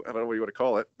know what you want to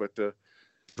call it, but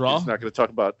draw. He's not going to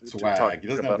talk about swag. He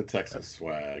doesn't have the Texas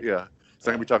swag. Yeah, he's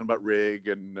not going to be talking about Rig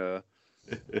and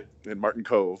Martin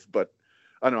Cove. But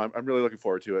I don't know. I'm really looking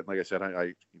forward to it. And like I said,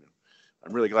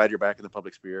 I'm really glad you're back in the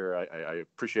public sphere. I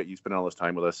appreciate you spending all this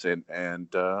time with us. And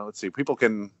let's see, people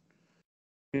can,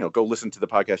 go listen to the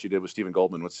podcast you did with Stephen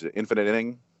Goldman. What's it, Infinite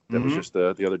Inning? That was just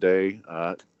the other day.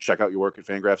 Check out your work at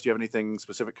FanGraphs. Do you have anything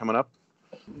specific coming up?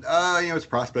 It's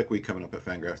Prospect Week coming up at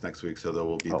FanGraphs next week, so there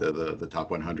will be the top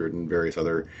 100 and various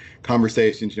other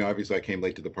conversations. Obviously I came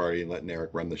late to the party and letting Eric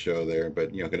run the show there,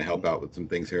 but going to help out with some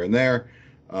things here and there.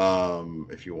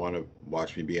 If you want to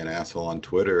watch me be an asshole on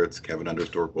Twitter, it's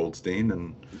Kevin_Goldstein,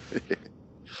 and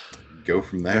go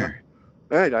from there.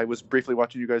 All right, I was briefly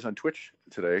watching you guys on Twitch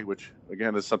today, which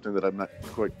again is something that I'm not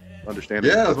quite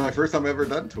understanding. Yeah, it was my first time ever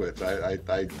done Twitch. I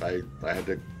had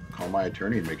to call my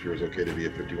attorney and make sure it was okay to be a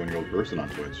 51-year-old person on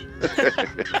Twitch.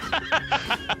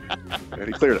 And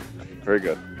he cleared it. Very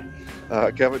good.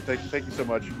 Kevin, thank you so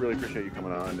much. Really appreciate you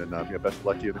coming on, and best of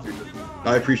luck to you in the future.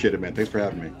 I appreciate it, man. Thanks for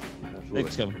having me. Absolutely.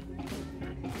 Thanks, Kevin.